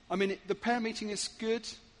 I mean, the prayer meeting is good.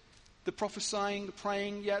 The prophesying, the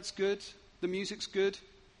praying, yeah, it's good. The music's good.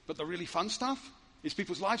 But the really fun stuff is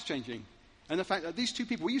people's lives changing. And the fact that these 2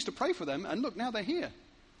 people, we used to pray for them, and look, now they're here.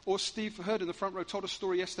 Or Steve Heard in the front row told a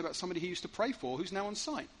story yesterday about somebody he used to pray for who's now on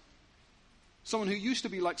site. Someone who used to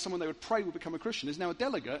be like someone they would pray would become a Christian is now a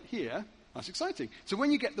delegate here. That's exciting. So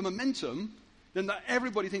when you get the momentum, then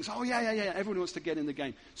everybody thinks, oh, yeah, everybody wants to get in the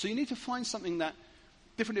game. So you need to find something that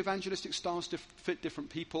different evangelistic styles fit different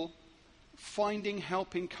people. Finding,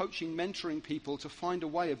 helping, coaching, mentoring people to find a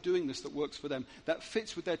way of doing this that works for them, that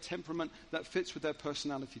fits with their temperament, that fits with their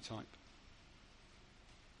personality type.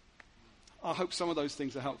 I hope some of those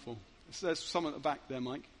things are helpful. There's some at the back there,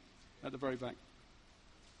 Mike, at the very back.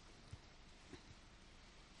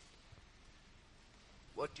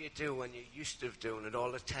 What do you do when you're used to doing it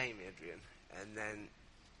all the time, Adrian, and then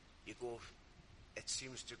it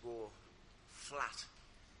seems to go flat,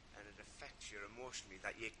 and it affects you emotionally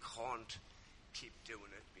that you can't keep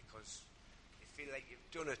doing it because you feel like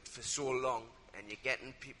you've done it for so long and you're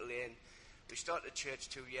getting people in. We started church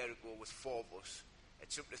 2 years ago with 4 of us.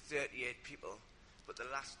 It's up to 38 people, but the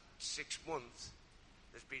last 6 months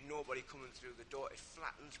there's been nobody coming through the door. It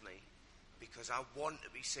flattens me because I want to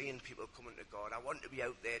be seeing people coming to God. I want to be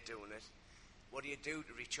out there doing it. What do you do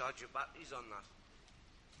to recharge your batteries on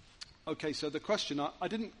that? Okay, so the question, I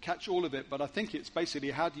didn't catch all of it, but I think it's basically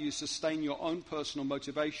how do you sustain your own personal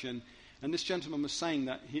motivation. And this gentleman was saying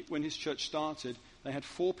that when his church started, they had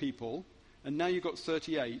 4 people, and now you've got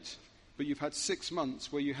 38, but you've had 6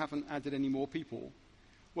 months where you haven't added any more people.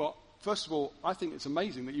 Well, first of all, I think it's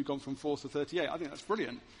amazing that you've gone from 4 to 38. I think that's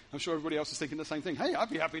brilliant. I'm sure everybody else is thinking the same thing. Hey, I'd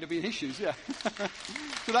be happy to be in his shoes, yeah.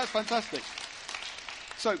 So that's fantastic.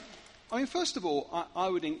 So, I mean, first of all, I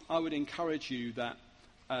would encourage you that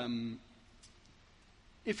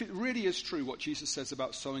if it really is true what Jesus says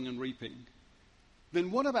about sowing and reaping,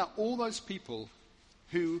 then what about all those people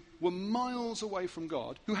who were miles away from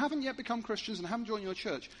God, who haven't yet become Christians and haven't joined your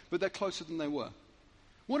church, but they're closer than they were?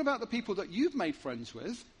 What about the people that you've made friends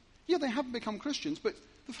with? Yeah, they haven't become Christians, but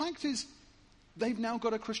the fact is they've now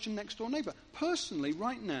got a Christian next-door neighbor. Personally,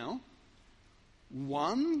 right now,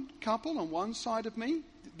 one couple on one side of me,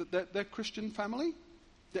 their Christian family,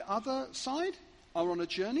 the other side are on a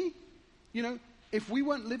journey. You know, if we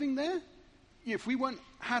weren't living there, if we weren't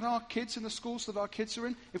had our kids in the schools that our kids are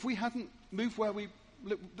in, if we hadn't moved where we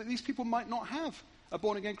live, these people might not have a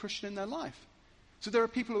born-again Christian in their life. So there are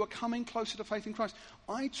people who are coming closer to faith in Christ.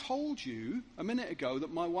 I told you a minute ago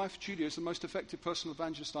that my wife Julia is the most effective personal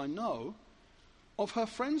evangelist I know. Of her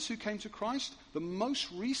friends who came to Christ, the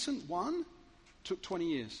most recent one took 20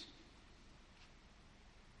 years.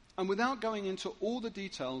 And without going into all the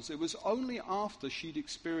details, it was only after she'd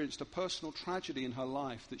experienced a personal tragedy in her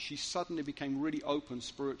life that she suddenly became really open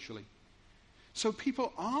spiritually. So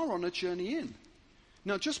people are on a journey in.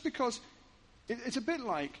 Now, just because it's a bit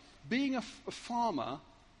like being a farmer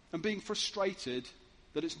and being frustrated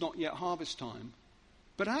that it's not yet harvest time,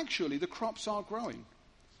 but actually the crops are growing.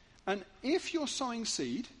 And if you're sowing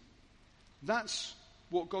seed, that's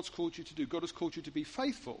what God's called you to do. God has called you to be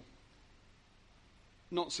faithful,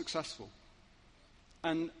 not successful.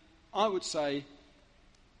 And I would say,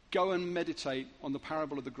 go and meditate on the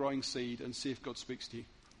parable of the growing seed and see if God speaks to you.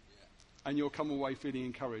 And you'll come away feeling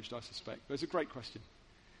encouraged, I suspect. But it's a great question.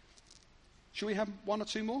 Should we have 1 or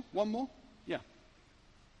 2 more? 1 more? Yeah.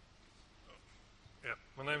 Yeah,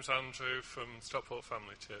 my name's Andrew from Stockport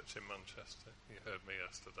Family Church in Manchester. You heard me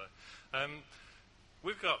yesterday.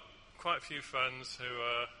 We've got quite a few friends who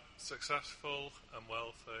are successful and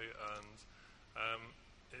wealthy,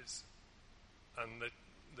 and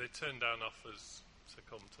they turn down offers to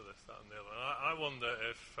come to this, that, and the other. And I wonder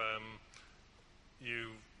if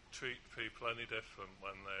you treat people any different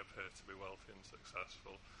when they appear to be wealthy and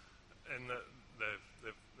successful, in that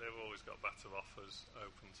they've always got better offers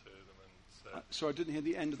open to them. And sorry, I didn't hear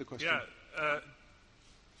the end of the question. Yeah,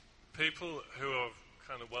 people who are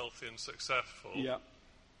kind of wealthy and successful,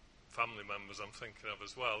 family members I'm thinking of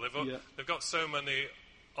as well, they've got so many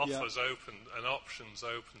offers open and options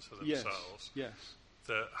open to themselves. Yes.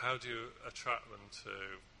 That how do you attract them to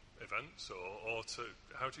events, or to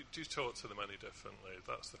how do you talk to them any differently?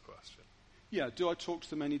 That's the question. Yeah, do I talk to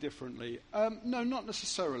them any differently? No, not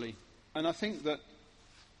necessarily. And I think that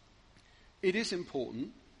it is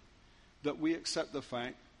important that we accept the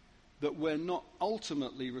fact that we're not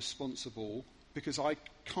ultimately responsible, because I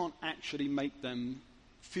can't actually make them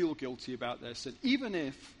feel guilty about their sin. Even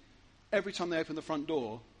if every time they open the front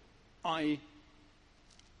door, I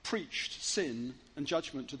preached sin and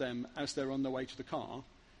judgment to them as they're on their way to the car,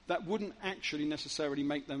 that wouldn't actually necessarily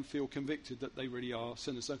make them feel convicted that they really are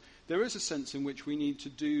sinners. So there is a sense in which we need to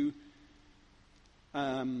do,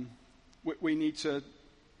 we need to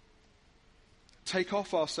take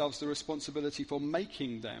off ourselves the responsibility for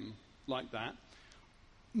making them like that.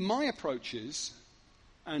 My approach is,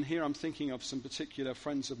 and here I'm thinking of some particular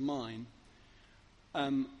friends of mine,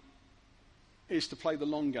 is to play the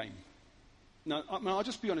long game. Now, I'll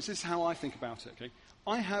just be honest, this is how I think about it, okay?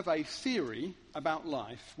 I have a theory about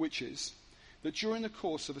life, which is that during the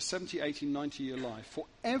course of a 70, 80, 90-year life, for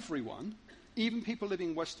everyone, even people living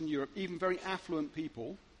in Western Europe, even very affluent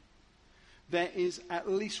people, there is at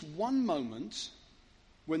least one moment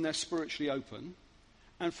when they're spiritually open,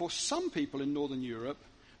 and for some people in Northern Europe,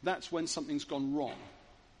 that's when something's gone wrong,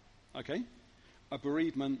 okay? A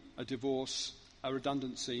bereavement, a divorce, a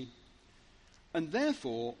redundancy. And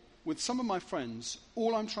therefore, with some of my friends,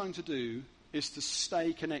 all I'm trying to do is to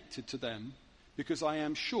stay connected to them, because I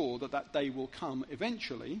am sure that that day will come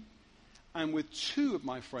eventually. And with two of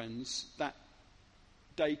my friends, that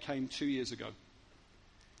day came 2 years ago,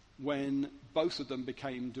 when both of them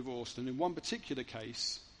became divorced. And in one particular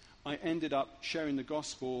case, I ended up sharing the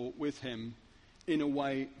gospel with him in a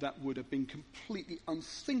way that would have been completely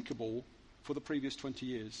unthinkable for the previous 20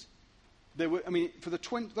 years. For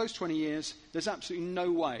those 20 years, there's absolutely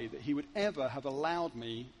no way that he would ever have allowed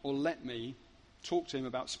me or let me talk to him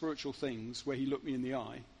about spiritual things where he looked me in the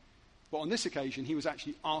eye. But on this occasion, he was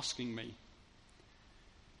actually asking me.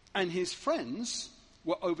 And his friends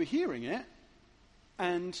were overhearing it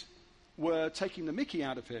and were taking the mickey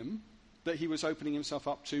out of him that he was opening himself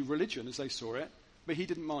up to religion as they saw it, but he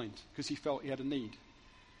didn't mind because he felt he had a need.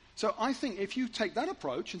 So I think if you take that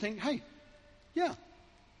approach and think, hey, yeah,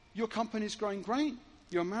 your company is growing great,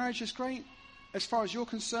 your marriage is great, as far as you're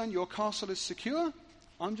concerned, your castle is secure,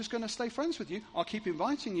 I'm just going to stay friends with you. I'll keep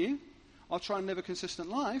inviting you. I'll try and live a consistent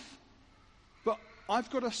life. But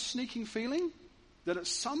I've got a sneaking feeling that at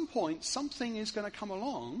some point something is going to come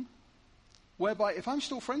along whereby if I'm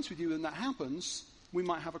still friends with you and that happens, we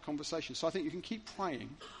might have a conversation. So I think you can keep praying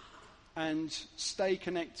and stay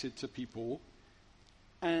connected to people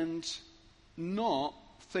and not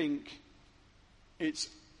think it's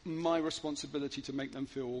my responsibility to make them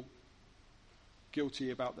feel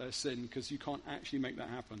guilty about their sin, because you can't actually make that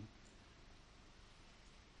happen.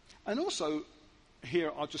 And also,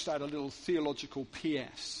 here I'll just add a little theological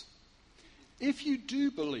PS. If you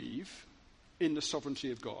do believe in the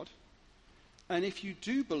sovereignty of God, and if you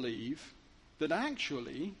do believe that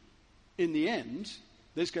actually, in the end,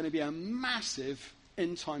 there's going to be a massive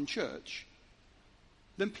end-time church,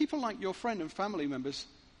 then people like your friend and family members,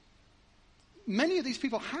 many of these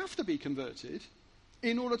people have to be converted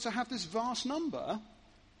in order to have this vast number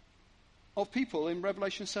of people in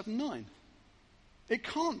Revelation 7:9. It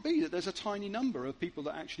can't be that there's a tiny number of people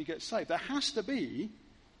that actually get saved. There has to be,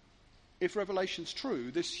 if Revelation's true,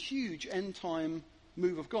 this huge end-time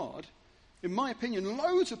move of God. In my opinion,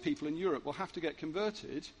 loads of people in Europe will have to get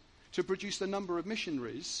converted to produce the number of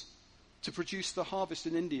missionaries, to produce the harvest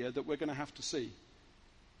in India that we're going to have to see.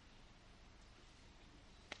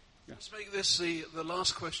 Let's make this the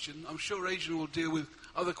last question. I'm sure Adrian will deal with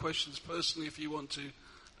other questions personally if you want to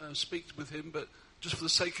speak with him, but just for the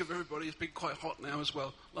sake of everybody, it's been quite hot now as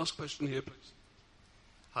well. Last question here, please.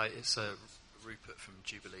 Hi, it's Rupert from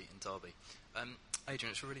Jubilee in Derby.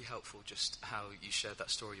 Adrian, it's really helpful just how you shared that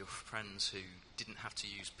story of your friends who didn't have to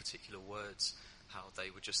use particular words, how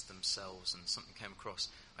they were just themselves and something came across.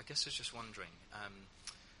 I guess I was just wondering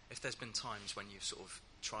if there's been times when you've sort of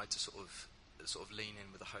tried to sort of lean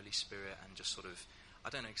in with the Holy Spirit and just sort of,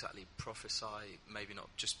 I don't know exactly, prophesy, maybe not,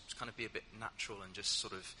 just kind of be a bit natural and just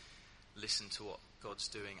sort of listen to what God's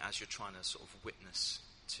doing as you're trying to sort of witness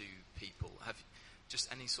to people. Have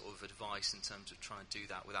just any sort of advice in terms of trying to do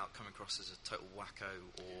that without coming across as a total wacko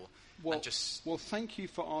or... Well, thank you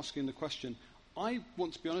for asking the question. I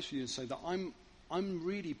want to be honest with you and say that I'm I'm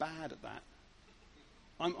really bad at that.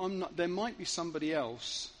 I'm not. There might be somebody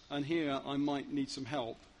else, and here I might need some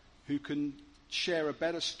help, who can share a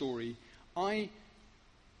better story. I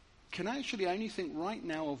can actually only think right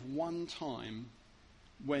now of one time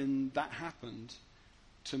when that happened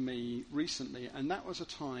to me recently, and that was a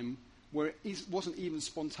time where it wasn't even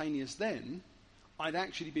spontaneous then. I'd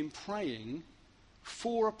actually been praying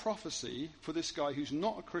for a prophecy for this guy who's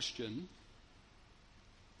not a Christian,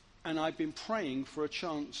 and I'd been praying for a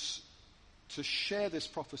chance to share this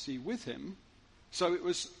prophecy with him. So it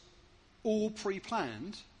was all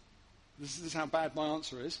pre-planned. This is how bad my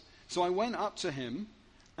answer is. So I went up to him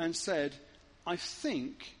and said, I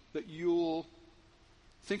think that you'll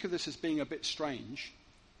think of this as being a bit strange,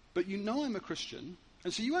 but you know I'm a Christian,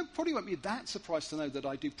 and so you probably won't be that surprised to know that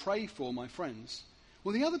I do pray for my friends.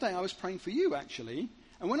 Well, the other day I was praying for you, actually,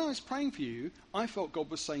 and when I was praying for you, I felt God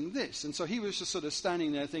was saying this. And so he was just sort of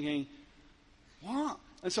standing there thinking, what?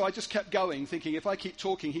 And so I just kept going, thinking if I keep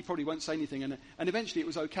talking, he probably won't say anything. And eventually it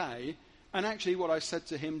was okay. And actually what I said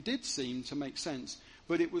to him did seem to make sense.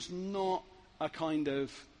 But it was not a kind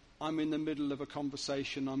of, I'm in the middle of a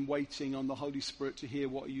conversation, I'm waiting on the Holy Spirit to hear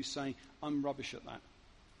what are you saying. I'm rubbish at that.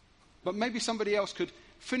 But maybe somebody else could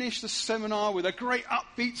finish the seminar with a great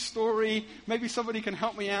upbeat story. Maybe somebody can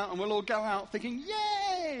help me out and we'll all go out thinking,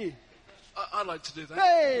 yay! I'd like to do that.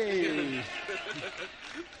 Hey!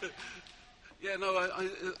 Yeah, no,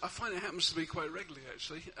 I find it happens to me quite regularly,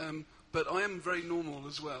 actually. But I am very normal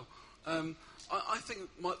as well. I think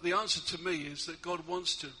the answer to me is that God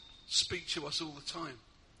wants to speak to us all the time.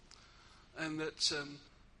 And that,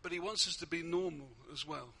 but he wants us to be normal as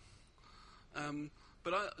well.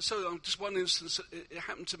 So just one instance, it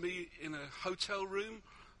happened to me in a hotel room.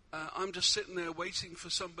 I'm just sitting there waiting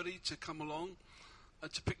for somebody to come along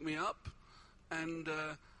to pick me up. And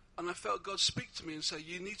I felt God speak to me and say,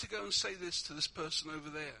 you need to go and say this to this person over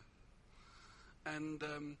there. And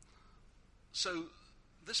so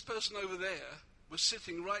this person over there was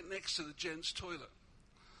sitting right next to the gents' toilet.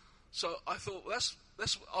 So I thought,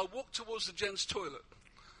 I'll walk towards the gents' toilet.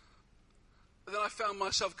 And then I found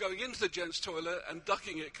myself going into the gents' toilet and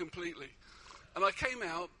ducking it completely. And I came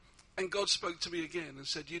out, and God spoke to me again and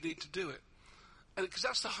said, you need to do it. And because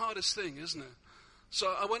that's the hardest thing, isn't it?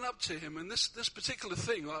 So I went up to him, and this particular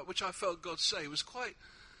thing, which I felt God say, was quite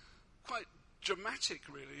dramatic,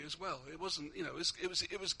 really, as well. It wasn't, it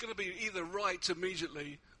was going to be either right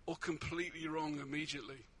immediately or completely wrong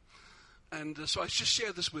immediately. And so I just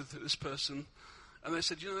shared this with this person, and they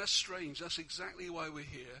said, that's strange. That's exactly why we're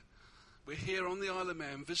here. We're here on the Isle of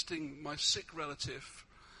Man visiting my sick relative,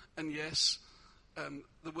 and yes,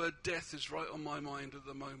 the word death is right on my mind at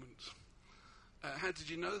the moment. How did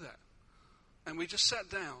you know that? And we just sat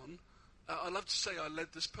down. I love to say I led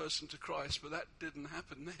this person to Christ, but that didn't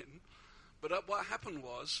happen then. But what happened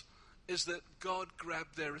is that God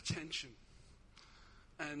grabbed their attention,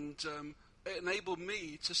 and it enabled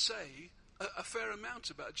me to say a fair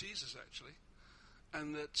amount about Jesus, actually,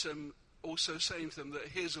 and that also saying to them that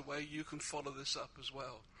here's a way you can follow this up as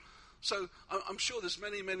well. So I'm sure there's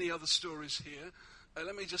many, many other stories here.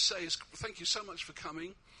 Let me just say thank you so much for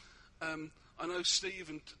coming. I know Steve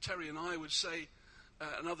and Terry and I would say,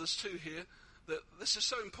 and others too here, that this is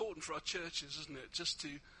so important for our churches, isn't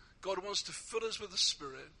it? God wants to fill us with the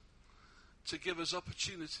Spirit to give us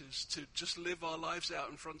opportunities to just live our lives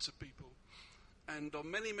out in front of people. And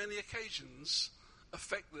on many, many occasions,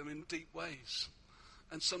 affect them in deep ways.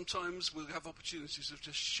 And sometimes we'll have opportunities of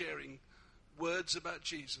just sharing words about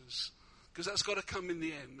Jesus, because that's got to come in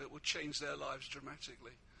the end that will change their lives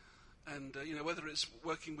dramatically. And, whether it's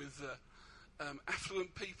working with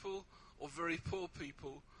affluent people or very poor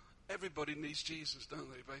people, everybody needs Jesus,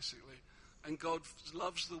 don't they, basically? And God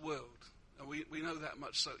loves the world, and we know that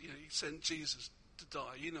much. So, he sent Jesus to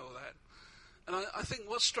die, you know that. And I think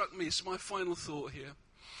what struck me, is my final thought here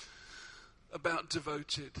about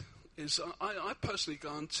Devoted, is I personally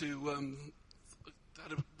gone to,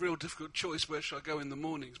 had a real difficult choice, where should I go in the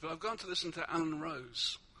mornings, but I've gone to listen to Alan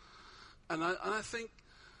Rose. And I think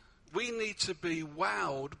we need to be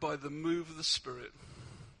wowed by the move of the Spirit.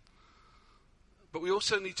 But we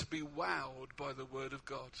also need to be wowed by the Word of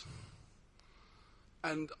God.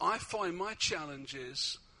 And I find my challenge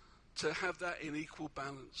is to have that in equal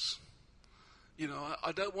balance.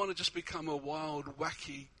 I don't want to just become a wild,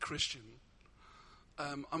 wacky Christian.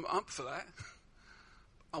 I'm up for that.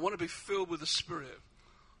 I want to be filled with the Spirit.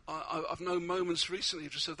 I've known moments recently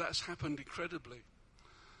just said that's happened incredibly.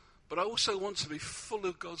 But I also want to be full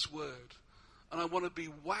of God's Word. And I want to be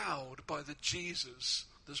wowed by the Jesus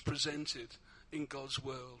that's presented in God's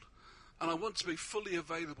world. And I want to be fully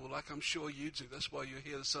available, like I'm sure you do. That's why you're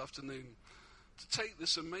here this afternoon, to take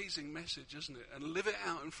this amazing message, isn't it, and live it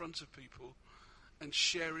out in front of people and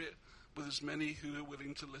share it with as many who are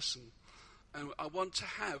willing to listen. And I want to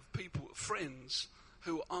have people, friends,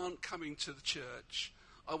 who aren't coming to the church.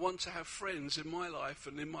 I want to have friends in my life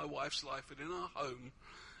and in my wife's life and in our home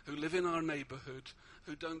who live in our neighbourhood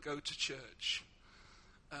who don't go to church.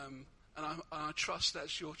 And I trust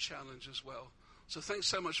that's your challenge as well. So thanks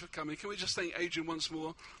so much for coming. Can we just thank Adrian once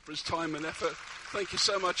more for his time and effort? Thank you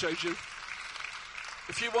so much, Adrian.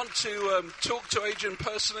 If you want to talk to Adrian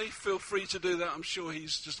personally, feel free to do that. I'm sure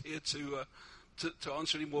he's just here to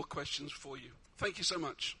answer any more questions for you. Thank you so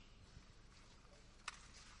much.